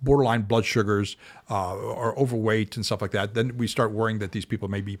triglycerides, borderline blood sugars, or overweight and stuff like that. Then we start worrying that these people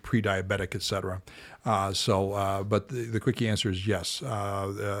may be pre-diabetic, et cetera. But the quick answer is yes.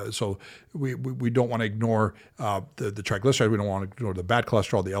 So we don't want to ignore the triglycerides. We don't want to ignore the bad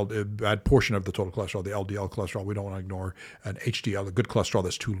cholesterol, the bad portion of the total cholesterol, the LDL cholesterol. We don't want to ignore an HDL, the good cholesterol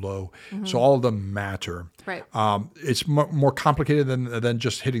that's too low. So all of them matter. Right. It's more complicated than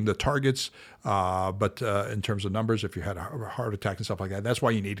just hitting the targets. But in terms of numbers, if you had a heart attack and stuff like that, that's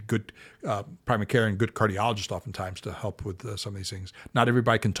why you need good primary care and good cardiologists oftentimes to help with some of these things. Not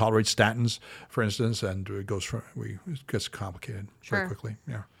everybody can tolerate statins, for instance, and it gets complicated very quickly.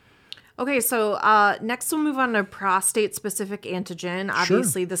 Yeah. Okay, so next we'll move on to prostate-specific antigen.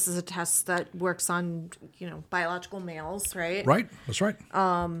 Obviously, this is a test that works on biological males, right? Right. That's right.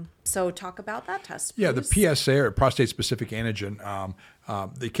 So talk about that test, please. Yeah, the PSA, or prostate-specific antigen.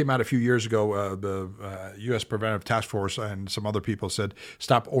 They came out a few years ago. The U.S. Preventive Task Force and some other people said,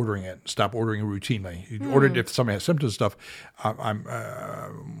 stop ordering it. Stop ordering it routinely. You order it if somebody has symptoms and stuff.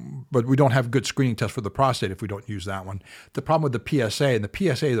 But we don't have good screening tests for the prostate if we don't use that one. The problem with the PSA, and the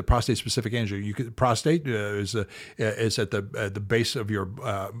PSA, the prostate-specific antigen, prostate is at the base of your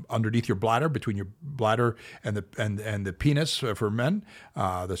underneath your bladder, between your bladder and the penis for men.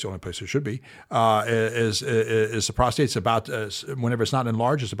 That's the only place it should be. Is the prostate? It's about whenever it's not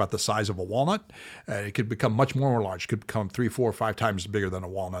enlarged, it's about the size of a walnut. It could become much more large. It could become 3, 4, 5 times bigger than a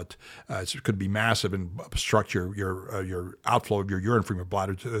walnut. It could be massive and obstruct your outflow of your urine from your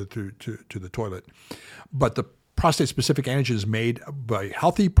bladder to the toilet. But the prostate-specific antigen is made by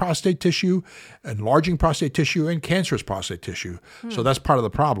healthy prostate tissue, enlarging prostate tissue, and cancerous prostate tissue. So that's part of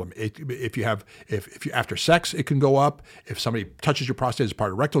the problem. If you after sex, it can go up. If somebody touches your prostate as part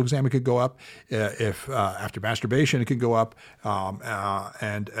of a rectal exam, it could go up. If after masturbation, it can go up.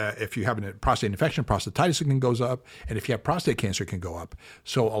 And if you have a prostate infection, prostatitis, it can go up. And if you have prostate cancer, it can go up.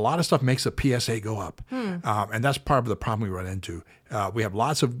 So a lot of stuff makes the PSA go up, and that's part of the problem we run into. We have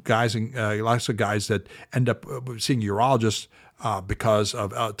lots of guys that end up seeing urologists because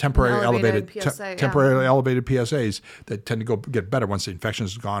of temporarily elevated PSAs that tend to go get better once the infection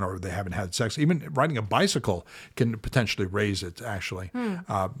is gone or they haven't had sex. Even riding a bicycle can potentially raise it. Actually,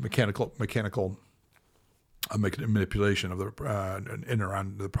 mechanical manipulation of the in and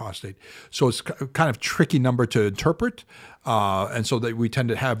around the prostate. So it's kind of tricky number to interpret. And so we tend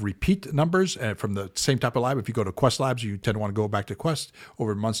to have repeat numbers from the same type of lab. If you go to Quest Labs, you tend to want to go back to Quest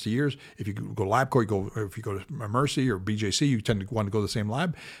over months to years. If you go to LabCorp, if you go to Mercy or BJC, you tend to want to go to the same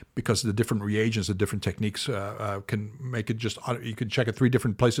lab because the different reagents, the different techniques can make it just. You can check at 3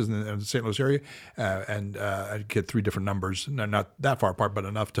 different places in the St. Louis area and get 3 different numbers. Not that far apart, but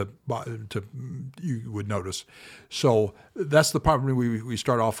enough to you would notice. So that's the problem we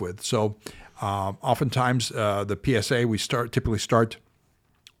start off with. So oftentimes the PSA we typically start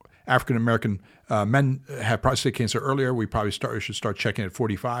African American men have prostate cancer earlier. We probably should start checking at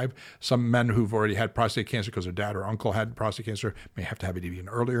 45. Some men who've already had prostate cancer because their dad or uncle had prostate cancer may have to have it even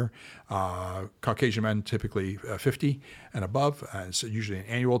earlier. Caucasian men typically 50 and above. It's usually an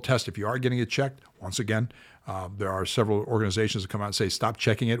annual test if you are getting it checked. Once again, there are several organizations that come out and say, stop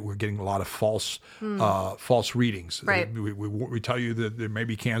checking it. We're getting a lot of false readings. Right. We tell you that there may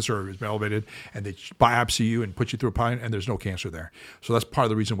be cancer or it's elevated, and they biopsy you and put you through a pine, and there's no cancer there. So that's part of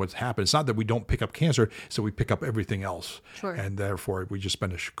the reason what's happened. It's not that we don't pick pick up cancer, so we pick up everything else. Sure. And therefore, we just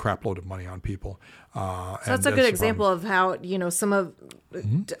spend a crap load of money on people. So that's a good example of how, some of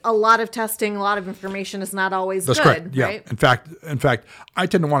a lot of testing, a lot of information is not always That's good, correct. Yeah. right? In fact, I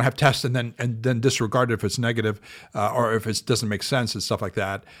tend to want to have tests and then disregard it if it's negative or if it doesn't make sense and stuff like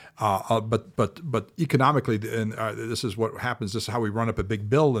that. But economically, and this is what happens. This is how we run up a big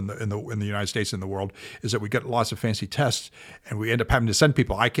bill in the United States and the world, is that we get lots of fancy tests and we end up having to send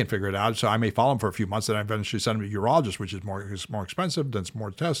people. I can't figure it out, so I may follow them for a few months, and I eventually send them to a urologist, which is more expensive. Then it's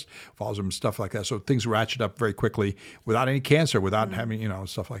more tests, follows them, stuff like that. So things ratchet up very quickly without any cancer, without having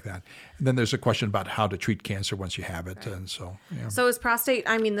stuff like that. And then there's a question about how to treat cancer once you have it, right. And so. Yeah. So is prostate?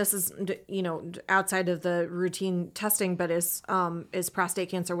 I mean, this is outside of the routine testing, but is prostate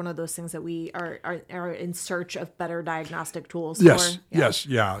cancer one of those things that we are in search of better diagnostic tools? Yes. For? Yeah. Yes.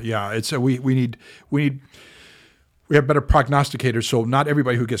 Yeah. It's we need. We have better prognosticators, so not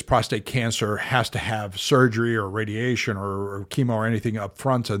everybody who gets prostate cancer has to have surgery or radiation or chemo or anything up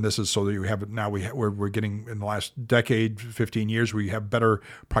front. And this is so that you have it now. We're getting, in the last decade, 15 years, we have better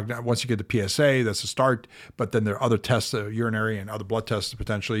prognosis. Once you get the PSA, that's a start. But then there are other tests, urinary and other blood tests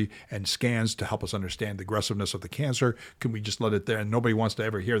potentially, and scans to help us understand the aggressiveness of the cancer. Can we just let it there? And nobody wants to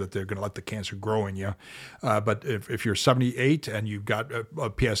ever hear that they're going to let the cancer grow in you. But if you're 78 and you've got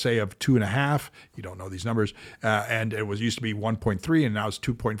a PSA of 2.5, you don't know these numbers, and it used to be 1.3 and now it's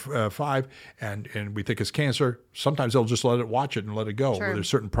 2.5, and we think it's cancer. Sometimes they'll just watch it and let it go. Sure. There's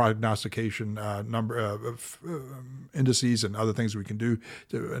certain prognostication indices and other things we can do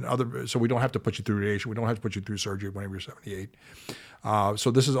so we don't have to put you through radiation. We don't have to put you through surgery whenever you're 78. So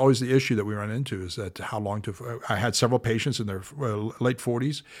this is always the issue that we run into, is that how long to. I had several patients in their late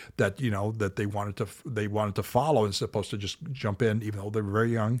 40s that that they wanted to follow, and supposed to just jump in, even though they were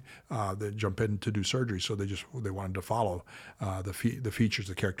very young. They jump in to do surgery, so they wanted to follow the features,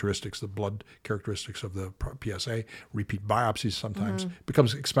 the characteristics, the blood characteristics of the PSA. Repeat biopsies sometimes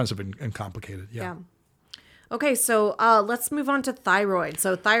becomes expensive and complicated. Yeah. Okay, so let's move on to thyroid.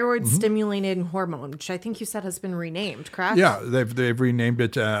 So thyroid stimulating hormone, which I think you said has been renamed, correct? Yeah, they've renamed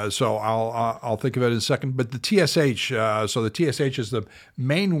it. So I'll think of it in a second. But the TSH. So the TSH is the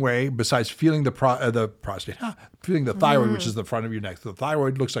main way, besides feeling the prostate, feeling the thyroid, which is the front of your neck. The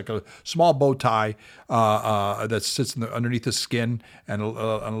thyroid looks like a small bow tie that sits underneath the skin and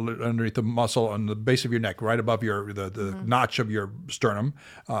underneath the muscle on the base of your neck, right above the notch of your sternum,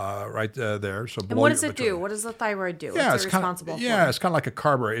 right there. So and what does it do? What does the thyroid do? Yeah, What's it responsible for? Yeah, it's kind of like a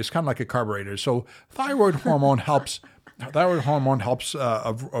carburetor. It's kind of like a carburetor. So thyroid hormone helps. Thyroid hormone helps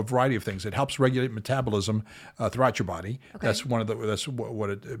a variety of things. It helps regulate metabolism throughout your body. Okay. That's what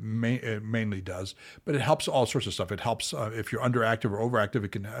it mainly does. But it helps all sorts of stuff. It helps if you're underactive or overactive.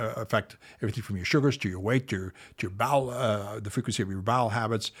 It can affect everything from your sugars to your weight, to your bowel, the frequency of your bowel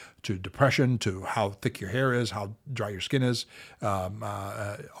habits, to depression, to how thick your hair is, how dry your skin is,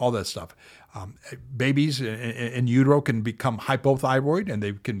 all that stuff. Babies in utero can become hypothyroid, and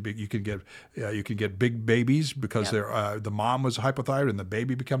you can get big babies because the mom was hypothyroid and the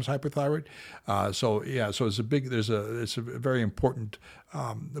baby becomes hypothyroid. So it's a very important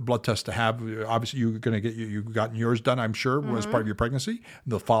blood test to have. Obviously, you've gotten yours done, I'm sure, as part of your pregnancy.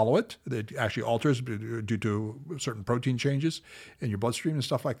 They'll follow it. It actually alters due to certain protein changes in your bloodstream and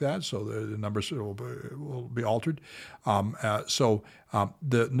stuff like that. So the numbers will be altered. The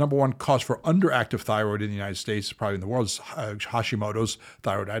number one cause for underactive thyroid in the United States, probably in the world, is Hashimoto's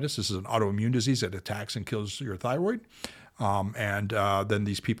thyroiditis. This is an autoimmune disease that attacks and kills your thyroid. Then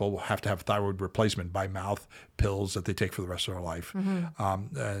these people will have to have thyroid replacement by mouth pills that they take for the rest of their life.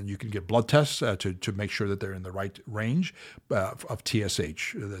 And you can get blood tests to make sure that they're in the right range of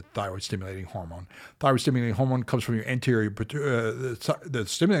TSH, the thyroid stimulating hormone. Thyroid stimulating hormone comes from your anterior. The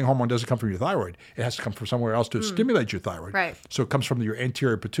stimulating hormone doesn't come from your thyroid. It has to come from somewhere else to stimulate your thyroid. Right. So it comes from your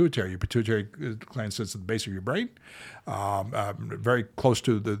anterior pituitary. Your pituitary gland sits at the base of your brain, very close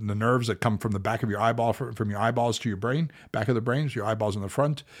to the nerves that come from the back of your eyeball, from your eyeballs to your brain. Back of the brain, so your eyeballs in the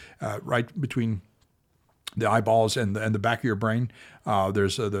front, right between the eyeballs and the back of your brain.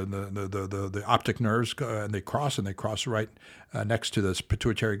 There's the optic nerves, and they cross right next to this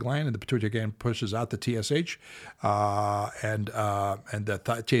pituitary gland, and the pituitary gland pushes out the TSH, and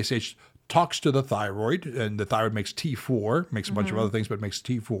the TSH talks to the thyroid, and the thyroid makes T4, makes a bunch of other things, but it makes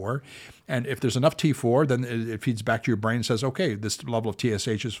T4. And if there's enough T4, then it feeds back to your brain and says, okay, this level of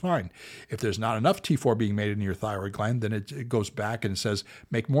TSH is fine. If there's not enough T4 being made in your thyroid gland, then it goes back and it says,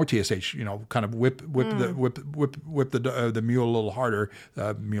 make more TSH, kind of whip the mule a little harder,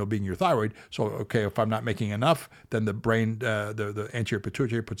 mule being your thyroid. So, okay, if I'm not making enough, then the brain, the anterior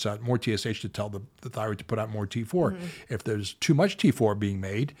pituitary puts out more TSH to tell the thyroid to put out more T4. If there's too much T4 being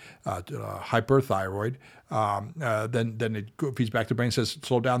made, hyperthyroid, then it feeds back to the brain and says,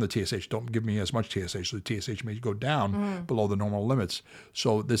 slow down the TSH. Don't give me as much TSH. So the TSH may go down below the normal limits.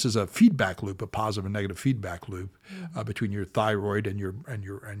 So this is a feedback loop, a positive and negative feedback loop between your thyroid and your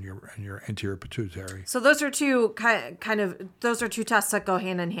anterior pituitary. So those are two those are two tests that go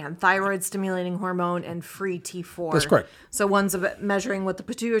hand in hand: thyroid stimulating hormone and free T4. That's correct. So one's measuring what the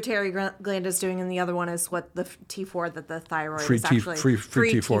pituitary gland is doing, and the other one is what the T4 that the thyroid is actually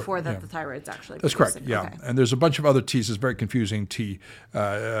free T4 that the thyroid's actually. That's producing. correct. Yeah, Okay. and there's a bunch of other T's. It's very confusing. FTI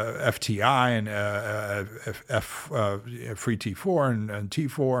and free T4 and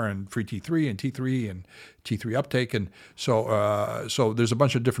T4 and free T3 and T3 and T3 uptake, and so there's a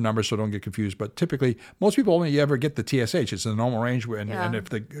bunch of different numbers, so don't get confused. But typically, most people only ever get the TSH. It's in the normal range, and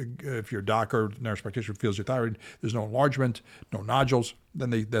if your doc or nurse practitioner feels your thyroid, there's no enlargement, no nodules,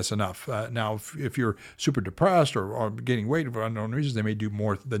 then that's enough. Now, if you're super depressed or gaining weight for unknown reasons, they may do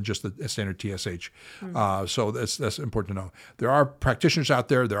more than just the standard TSH. So that's important to know. There are practitioners out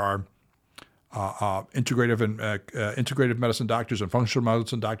there. There are integrative medicine doctors and functional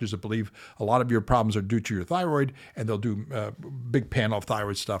medicine doctors that believe a lot of your problems are due to your thyroid, and they'll do big panel of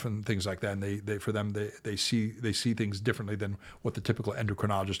thyroid stuff and things like that. And they see things differently than what the typical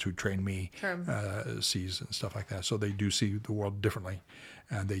endocrinologist who trained me sees and stuff like that. So they do see the world differently,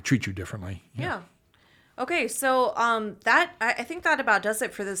 and they treat you differently. Yeah. Okay, so I think that about does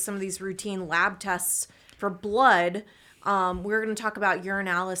it for some of these routine lab tests for blood. We're going to talk about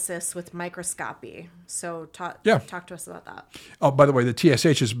urinalysis with microscopy. So talk to us about that. Oh, by the way, the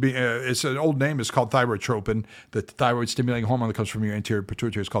TSH it's an old name. It's called thyrotropin. The thyroid stimulating hormone that comes from your anterior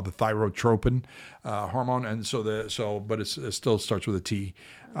pituitary is called the thyrotropin hormone, and but it still starts with a T.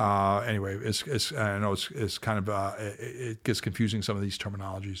 Anyway, I know it's kind of it gets confusing, some of these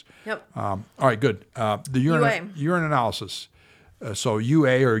terminologies. Yep. All right, good. The urine analysis. So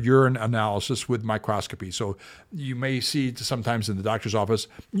UA, or urine analysis with microscopy. So you may see sometimes in the doctor's office,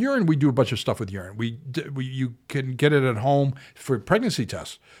 urine, we do a bunch of stuff with urine. You can get it at home for pregnancy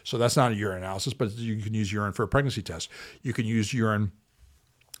tests. So that's not a urine analysis, but you can use urine for a pregnancy test. You can use urine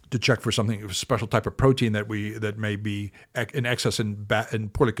to check for something, a special type of protein that may be in excess in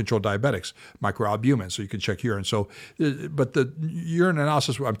poorly controlled diabetics, microalbumin. So you can check urine. So, but the urine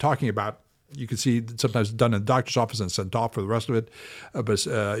analysis I'm talking about, you can see sometimes done in the doctor's office and sent off for the rest of it. But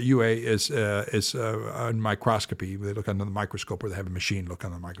UA is in microscopy. They look under the microscope, or they have a machine look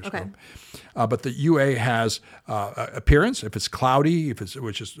under the microscope. Okay. But the UA has appearance. If it's cloudy,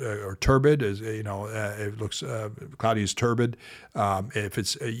 or turbid, it looks cloudy is turbid. If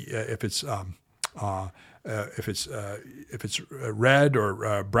it's red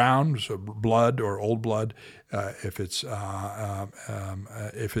or brown, so blood or old blood. If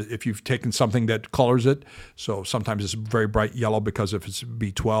you've taken something that colors it, so sometimes it's very bright yellow because if it's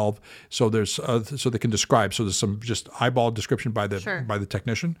B12. So so they can describe. So there's some just eyeball description by the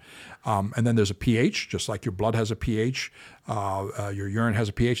technician, and then there's a pH, just like your blood has a pH. Your urine has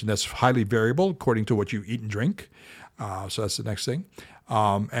a pH, and that's highly variable according to what you eat and drink. So that's the next thing.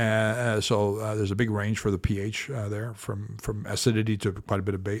 So there's a big range for the pH there, from acidity to quite a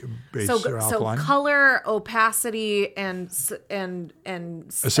bit of base or alkaline. So color, opacity, and acidity,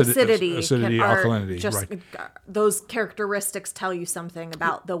 alkalinity, just right. Those characteristics tell you something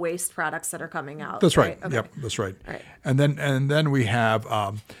about the waste products that are coming out. That's right. Okay. Yep, that's right. Right. And then we have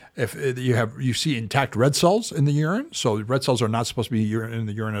if you see intact red cells in the urine. So red cells are not supposed to be in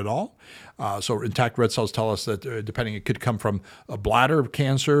the urine at all. So intact red cells tell us that it could come from a bladder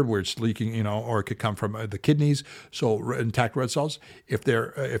cancer where it's leaking, or it could come from the kidneys. So intact red cells, if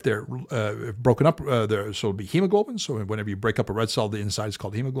they're broken up, so it'll be hemoglobin. So whenever you break up a red cell, the inside is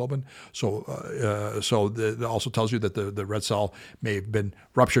called hemoglobin. So that also tells you that the red cell may have been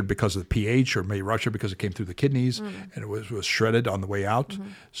ruptured because of the pH, or may rupture because it came through the kidneys and it was shredded on the way out. Mm-hmm.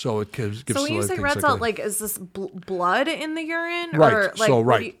 So it gives. So when you say red cell, is this blood in the urine? Right. Or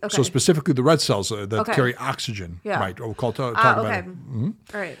So specifically the red cells that carry oxygen. Yeah. Right. We'll talk about it. Mm-hmm.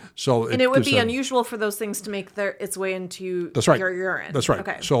 All right. So it would be unusual for those things to make its way into your urine. That's right.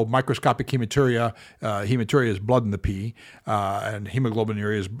 Okay. So microscopic hematuria, hematuria is blood in the pee, and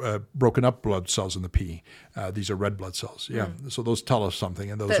hemoglobinuria is broken up blood cells in the pee. These are red blood cells. Yeah. So those tell us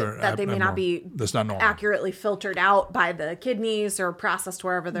something, and those are that they may not be that's not normal. Accurately filtered out by the kidneys or processed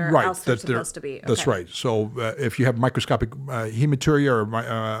wherever they're supposed to be. Okay. That's right. So if you have microscopic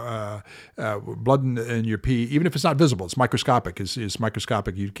hematuria or blood in your pee, even if it's not visible, it's microscopic, is It's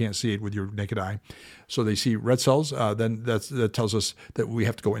microscopic. You can't see it with your naked eye. So they see red cells. Then that tells us that we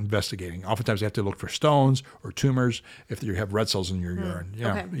have to go investigating. Oftentimes, they have to look for stones or tumors if you have red cells in your urine.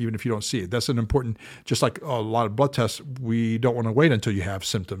 Yeah, Okay. even if you don't see it. That's an important. Just like a lot of blood tests, we don't want to wait until you have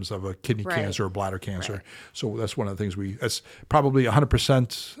symptoms of a kidney Right. cancer or bladder cancer. Right. So that's one of the things that's probably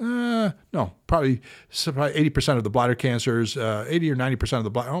 100%. No, probably 80% of the bladder cancers, 80 or 90% of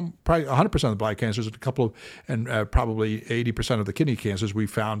the probably 100% of the bladder cancers, and probably 80% of the kidney cancers we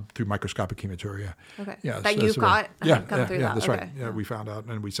found through microscopic hematuria. Okay. Yeah, That so you've got yeah, come yeah, through yeah, that. that's Okay. right. Yeah, we found out,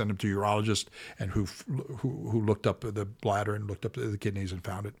 and we sent them to urologists and who looked up the bladder and looked up the kidneys and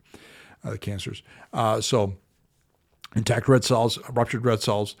found it, the cancers. So intact red cells, ruptured red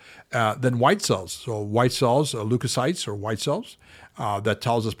cells, then white cells. So white cells, leukocytes or white cells, that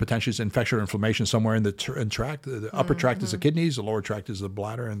tells us potentially it's infection or inflammation somewhere in the tract. The upper tract is the kidneys, the lower tract is the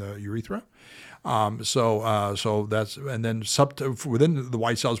bladder and the urethra. So that's, and then within the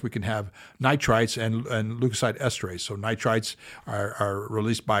white cells we can have nitrites and leukocyte esterase. So nitrites are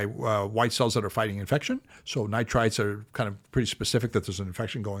released by white cells that are fighting infection. So nitrites are kind of pretty specific that there's an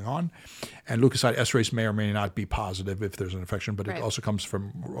infection going on, and leukocyte esterase may or may not be positive if there's an infection, but Right. it also comes from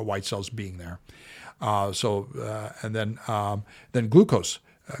white cells being there. And then glucose.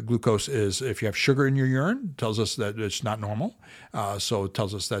 Glucose is, if you have sugar in your urine, tells us that it's not normal. So it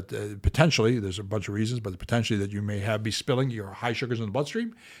tells us that potentially, there's a bunch of reasons, but potentially that you may be spilling your high sugars in the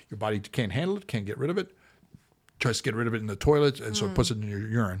bloodstream. Your body can't handle it, can't get rid of it, tries to get rid of it in the toilet, and so it puts it in your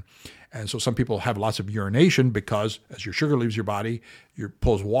urine. And so some people have lots of urination because as your sugar leaves your body, it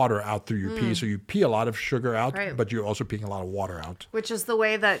pulls water out through your pee. So you pee a lot of sugar out, Right. but you're also peeing a lot of water out. Which is the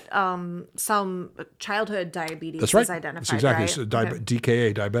way that some childhood diabetes That's right. is identified, That's exactly. right? So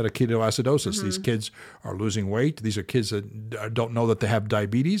DKA, diabetic ketoacidosis. These kids are losing weight. These are kids that don't know that they have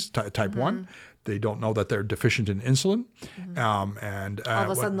diabetes, type 1. They don't know that they're deficient in insulin. And All of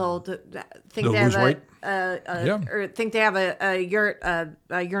a sudden they'll think they'll they have lose weight. or think they have a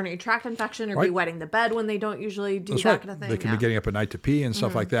urinary tract infection, or be Right. wetting the bed when they don't usually do That's that right. kind of thing. They can Yeah. be getting up at night to pee and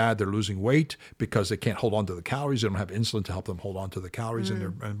stuff like that. They're losing weight because they can't hold on to the calories. They don't have insulin to help them hold on to the calories in their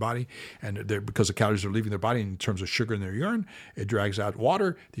body. And because the calories are leaving their body in terms of sugar in their urine, it drags out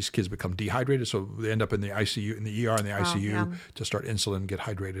water. These kids become dehydrated, so they end up in the ICU, in the ER, and the ICU yeah. to start insulin and get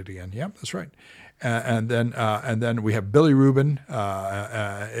hydrated again. Yeah, that's right. And then we have bilirubin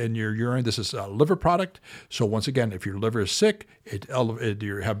in your urine. This is a liver product. So once again, if your liver is sick,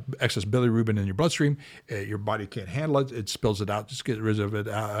 you have excess bilirubin in your bloodstream. Your body can't handle it. It spills it out. Just get rid of it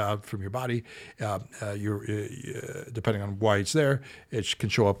out from your body. Depending on why it's there, it can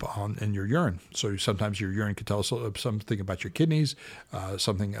show up in your urine. So sometimes your urine can tell us something about your kidneys,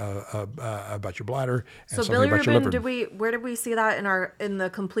 something about your bladder, and So something about your liver. bilirubin, where did we see that in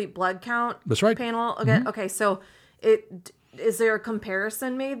the complete blood count? That's right. Panel. Okay. Okay. So is there a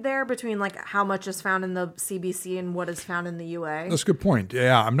comparison made there between like how much is found in the CBC and what is found in the UA? That's a good point.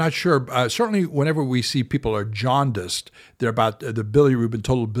 Yeah, I'm not sure. Certainly, whenever we see people are jaundiced, they're about the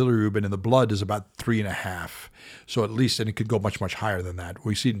total bilirubin in the blood is about 3.5. So at least, and it could go much, much higher than that.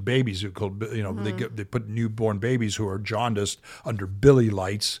 We've seen babies who they put newborn babies who are jaundiced under bili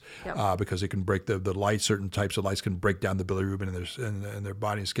lights because they can break the light. Certain types of lights can break down the bilirubin in their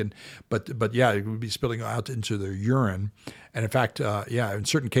body and skin. But yeah, it would be spilling out into their urine. And in fact, in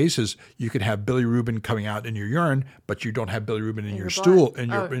certain cases, you can have bilirubin coming out in your urine, but you don't have bilirubin in your stool.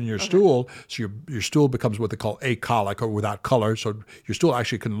 In your stool, so your stool becomes what they call acholic or without color. So your stool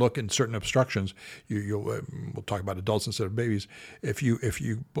actually can look in certain obstructions. We'll talk about adults instead of babies. If you're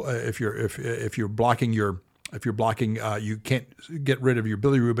blocking you can't get rid of your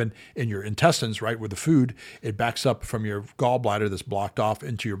bilirubin in your intestines, right, with the food. It backs up from your gallbladder that's blocked off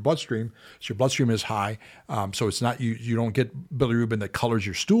into your bloodstream. So your bloodstream is high. So it's not you don't get bilirubin that colors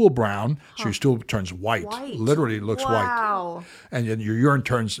your stool brown. So your stool turns white. Literally looks white. Wow. And then your urine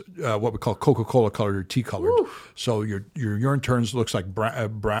turns what we call Coca-Cola colored or tea colored. So your urine looks like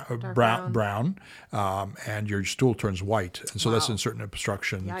brown, and your stool turns white. And so that's in certain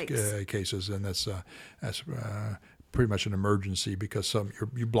obstruction cases, and that's pretty much an emergency because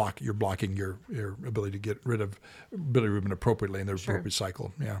you're blocking your ability to get rid of bilirubin appropriately in the appropriate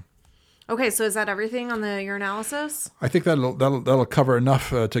cycle. Yeah. Okay, so is that everything on the urinalysis? I think that'll cover enough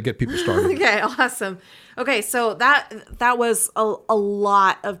to get people started. Okay, awesome. Okay, so that was a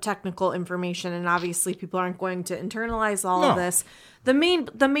lot of technical information, and obviously people aren't going to internalize all of this. The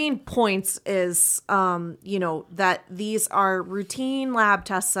main points is that these are routine lab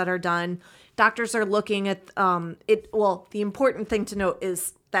tests that are done. Doctors are looking at it. Well, the important thing to note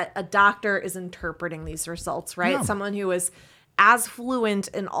is that a doctor is interpreting these results, right? Yeah. Someone who is as fluent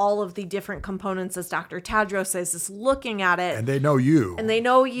in all of the different components as Dr. Tadros is looking at it. And they know you. And they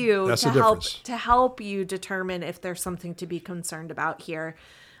know you That's to the help difference. to help you determine if there's something to be concerned about here.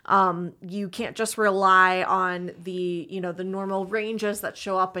 You can't just rely on the, the normal ranges that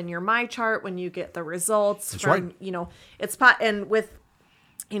show up in your MyChart when you get the results. That's from, right. And with,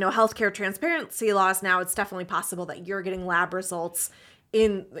 healthcare transparency laws now, it's definitely possible that you're getting lab results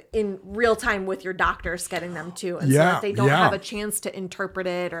in real time with your doctors getting them too. And so that they don't have a chance to interpret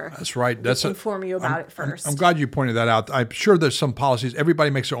it or that's right. inform you about it first. I'm glad you pointed that out. I'm sure there's some policies. Everybody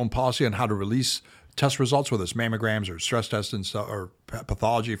makes their own policy on how to release test results, whether it's mammograms or stress tests and stuff, or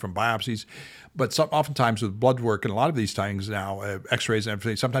pathology from biopsies. But oftentimes with blood work and a lot of these things now, x-rays and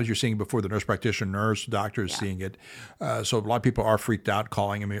everything, sometimes you're seeing it before the nurse practitioner, nurse, doctor is seeing it. So a lot of people are freaked out,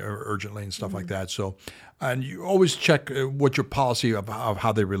 calling them urgently and stuff like that. So, and you always check what your policy of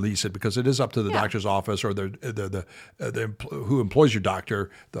how they release it, because it is up to the doctor's office or who employs your doctor,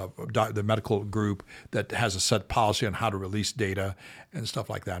 the medical group that has a set policy on how to release data and stuff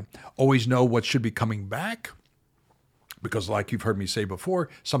like that. Always know what should be coming back. Because like you've heard me say before,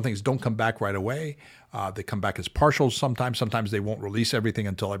 some things don't come back right away. They come back as partials sometimes. Sometimes they won't release everything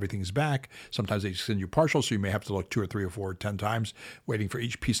until everything's back. Sometimes they send you partials, so you may have to look 2 or 3 or 4 or 10 times waiting for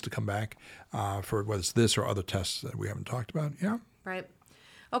each piece to come back for whether it's this or other tests that we haven't talked about. Yeah. Right.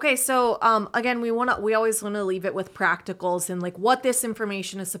 Okay, so again, we always want to leave it with practicals and like what this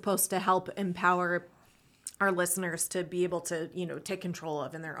information is supposed to help empower our listeners to be able to, take control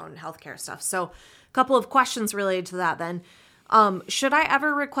of in their own healthcare stuff. So a couple of questions related to that then. Should I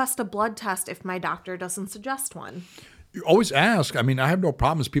ever request a blood test if my doctor doesn't suggest one? You always ask. I mean, I have no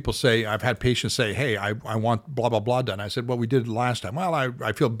problems. People say, I've had patients say, hey, I want blah, blah, blah done. I said, well, we did it last time. Well,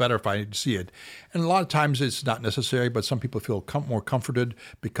 I feel better if I see it. And a lot of times it's not necessary, but some people feel more comforted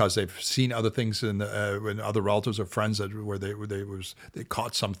because they've seen other things in other relatives or friends where they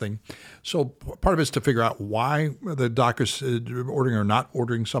caught something. So part of it is to figure out why the doctor's ordering or not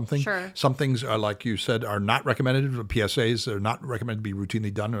ordering something. Sure. Some things are, like you said, are not recommended. PSAs are not recommended to be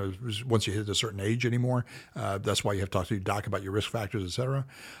routinely done once you hit a certain age anymore. That's why you have to talk to your doc about your risk factors, et cetera.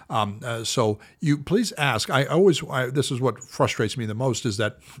 So you please ask. This is what frustrates me the most is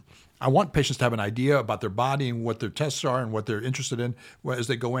that I want patients to have an idea about their body and what their tests are and what they're interested in as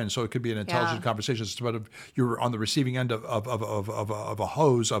they go in. So it could be an intelligent conversation instead of you're on the receiving end of a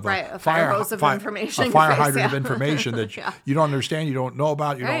hose of a fire hose of information, a fire hydrant of information that you don't understand, you don't know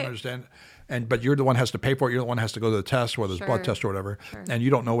about, you don't understand. But you're the one who has to pay for it. You're the one who has to go to the test, whether it's blood test or whatever, and you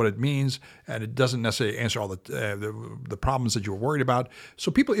don't know what it means, and it doesn't necessarily answer all the problems that you were worried about.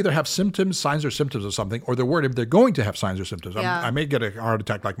 So people either have signs or symptoms of something, or they're worried if they're going to have signs or symptoms. Yeah. I may get a heart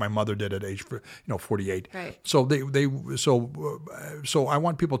attack like my mother did at age 48. Right. So so I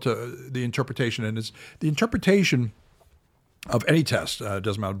want people to the interpretation, and it's the interpretation of any test,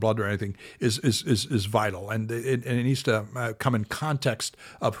 doesn't matter blood or anything, is vital, and it needs to come in context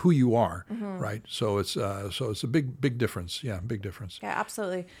of who you are, right? So it's a big difference. Yeah, big difference. Yeah,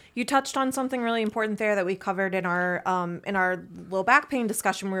 absolutely. You touched on something really important there that we covered in our low back pain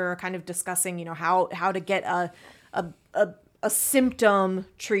discussion. We were kind of discussing, how to get a symptom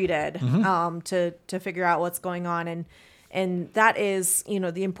treated to figure out what's going on, and that is,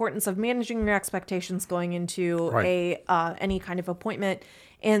 the importance of managing your expectations going into any kind of appointment.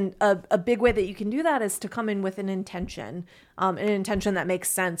 And a big way that you can do that is to come in with an intention that makes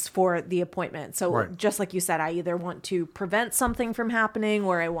sense for the appointment. So just like you said, I either want to prevent something from happening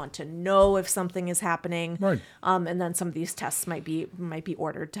or I want to know if something is happening. Right. And then some of these tests might be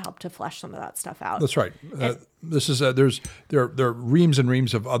ordered to help to flesh some of that stuff out. That's right. This is there are reams and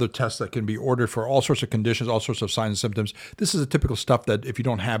reams of other tests that can be ordered for all sorts of conditions, all sorts of signs and symptoms. This is a typical stuff that if you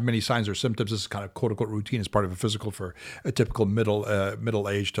don't have many signs or symptoms, this is kind of quote unquote routine as part of a physical for a typical middle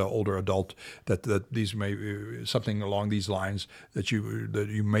aged to older adult. That these may be something along these lines that you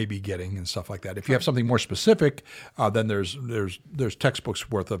may be getting and stuff like that. If you have something more specific, then there's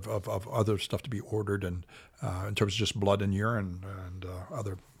textbooks worth of other stuff to be ordered, and in terms of just blood and urine and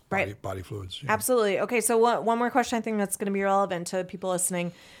other. Body fluids. Yeah. Absolutely. Okay, so one more question I think that's going to be relevant to people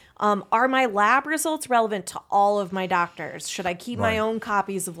listening. Are my lab results relevant to all of my doctors? Should I keep my own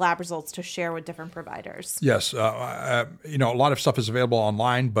copies of lab results to share with different providers? Yes. A lot of stuff is available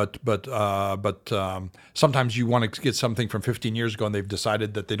online, but sometimes you want to get something from 15 years ago and they've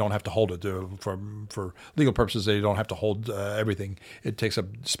decided that they don't have to hold it. For legal purposes, they don't have to hold everything. It takes up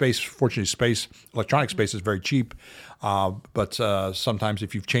space. Fortunately, electronic space is very cheap. But sometimes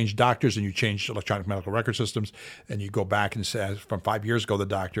if you've changed doctors and you change electronic medical record systems and you go back and say from 5 years ago, the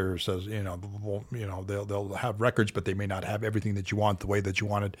doctor doctor says, they'll have records, but they may not have everything that you want the way that you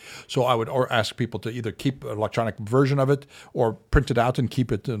want it. So I would ask people to either keep an electronic version of it or print it out and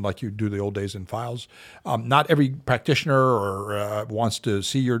keep it like you do the old days in files. Not every practitioner or wants to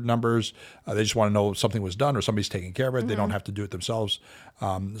see your numbers. They just want to know something was done or somebody's taking care of it. They don't have to do it themselves.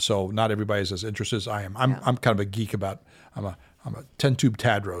 So not everybody's as interested as I am. I'm kind of a geek about. I'm a 10-tube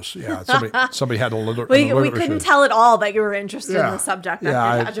Tadros. Yeah, somebody had a little. We couldn't tell at all that you were interested in the subject.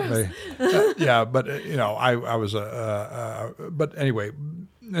 Dr. Tadros. But I was but anyway.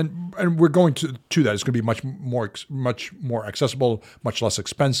 And we're going to that. It's going to be much more accessible, much less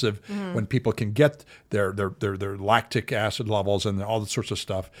expensive when people can get their lactic acid levels and all that sorts of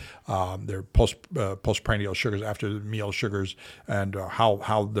stuff, their postprandial sugars, after the meal sugars, and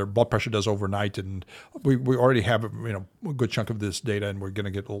how their blood pressure does overnight. And we already have a good chunk of this data, and we're going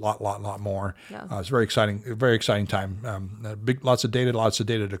to get a lot more. Yeah. It's very exciting time. Lots of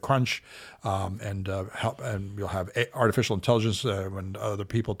data to crunch, and you'll have artificial intelligence and other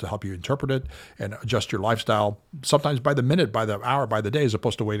people to help you interpret it and adjust your lifestyle, sometimes by the minute, by the hour, by the day, as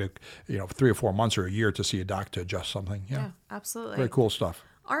opposed to wait 3 or 4 months or a year to see a doc to adjust something. Yeah, absolutely. Very cool stuff.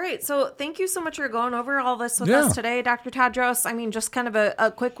 All right. So thank you so much for going over all this with us today, Dr. Tadros. I mean, just kind of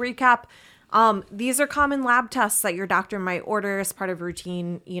a quick recap. These are common lab tests that your doctor might order as part of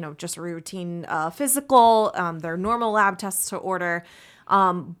routine, just a routine physical. They're normal lab tests to order.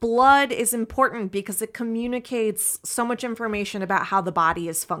 Blood is important because it communicates so much information about how the body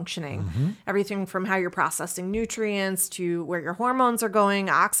is functioning. Everything from how you're processing nutrients to where your hormones are going,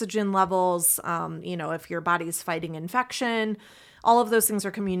 oxygen levels, if your body is fighting infection. All of those things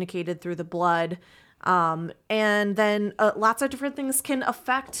are communicated through the blood. And then lots of different things can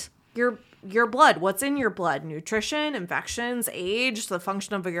affect your blood, what's in your blood, nutrition, infections, age, the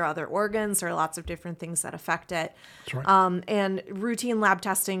function of your other organs. There are lots of different things that affect it. That's right. And routine lab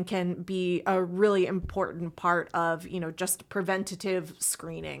testing can be a really important part of, just preventative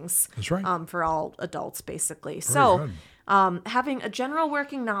screenings. That's right. For all adults, basically. Very good. Having a general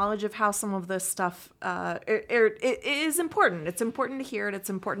working knowledge of how some of this stuff it is important. It's important to hear it. It's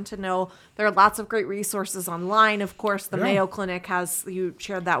important to know. There are lots of great resources online. Of course, the Mayo Clinic you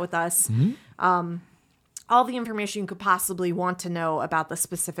shared that with us. All the information you could possibly want to know about the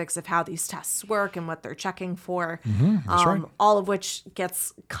specifics of how these tests work and what they're checking for. That's right. All of which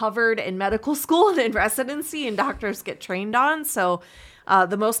gets covered in medical school and in residency, and doctors get trained on. So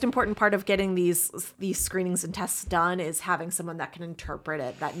the most important part of getting these screenings and tests done is having someone that can interpret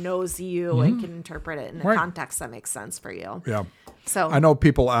it, that knows you and can interpret it in a context that makes sense for you. Yeah. So I know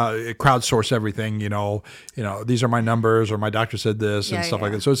people crowdsource everything. These are my numbers, or my doctor said this, and stuff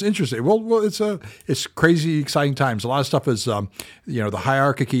like that. So it's interesting. Well, it's crazy, exciting times. A lot of stuff is, the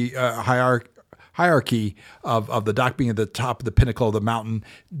hierarchy of the doc being at the top of the pinnacle of the mountain,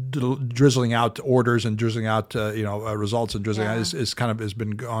 drizzling out orders and drizzling out results and drizzling out has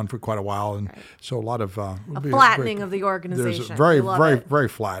been on for quite a while, and so a lot of a flattening of the organization. There's very flat, very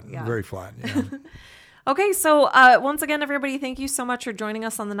flat. Yeah. Okay, so once again, everybody, thank you so much for joining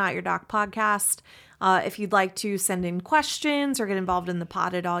us on the Not Your Doc podcast. If you'd like to send in questions or get involved in the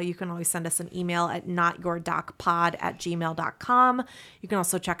pod at all, you can always send us an email at notyourdocpod@gmail.com. You can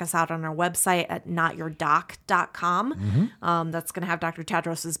also check us out on our website at notyourdoc.com. That's going to have Dr.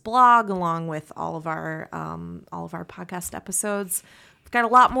 Tadros's blog along with all of our podcast episodes. We've got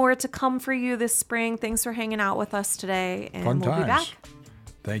a lot more to come for you this spring. Thanks for hanging out with us today, and Fun we'll times. be back.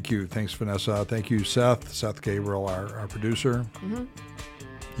 Thank you. Thanks, Vanessa. Thank you, Seth Gabriel, our producer.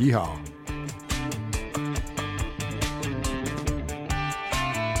 Yeehaw.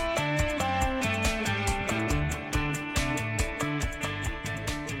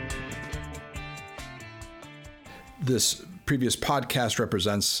 This previous podcast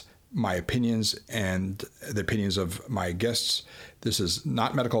represents my opinions and the opinions of my guests. This is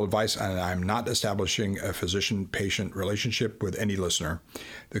not medical advice, and I'm not establishing a physician-patient relationship with any listener.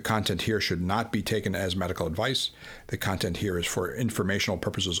 The content here should not be taken as medical advice. The content here is for informational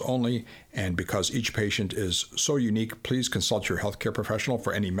purposes only, and because each patient is so unique, please consult your healthcare professional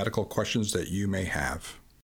for any medical questions that you may have.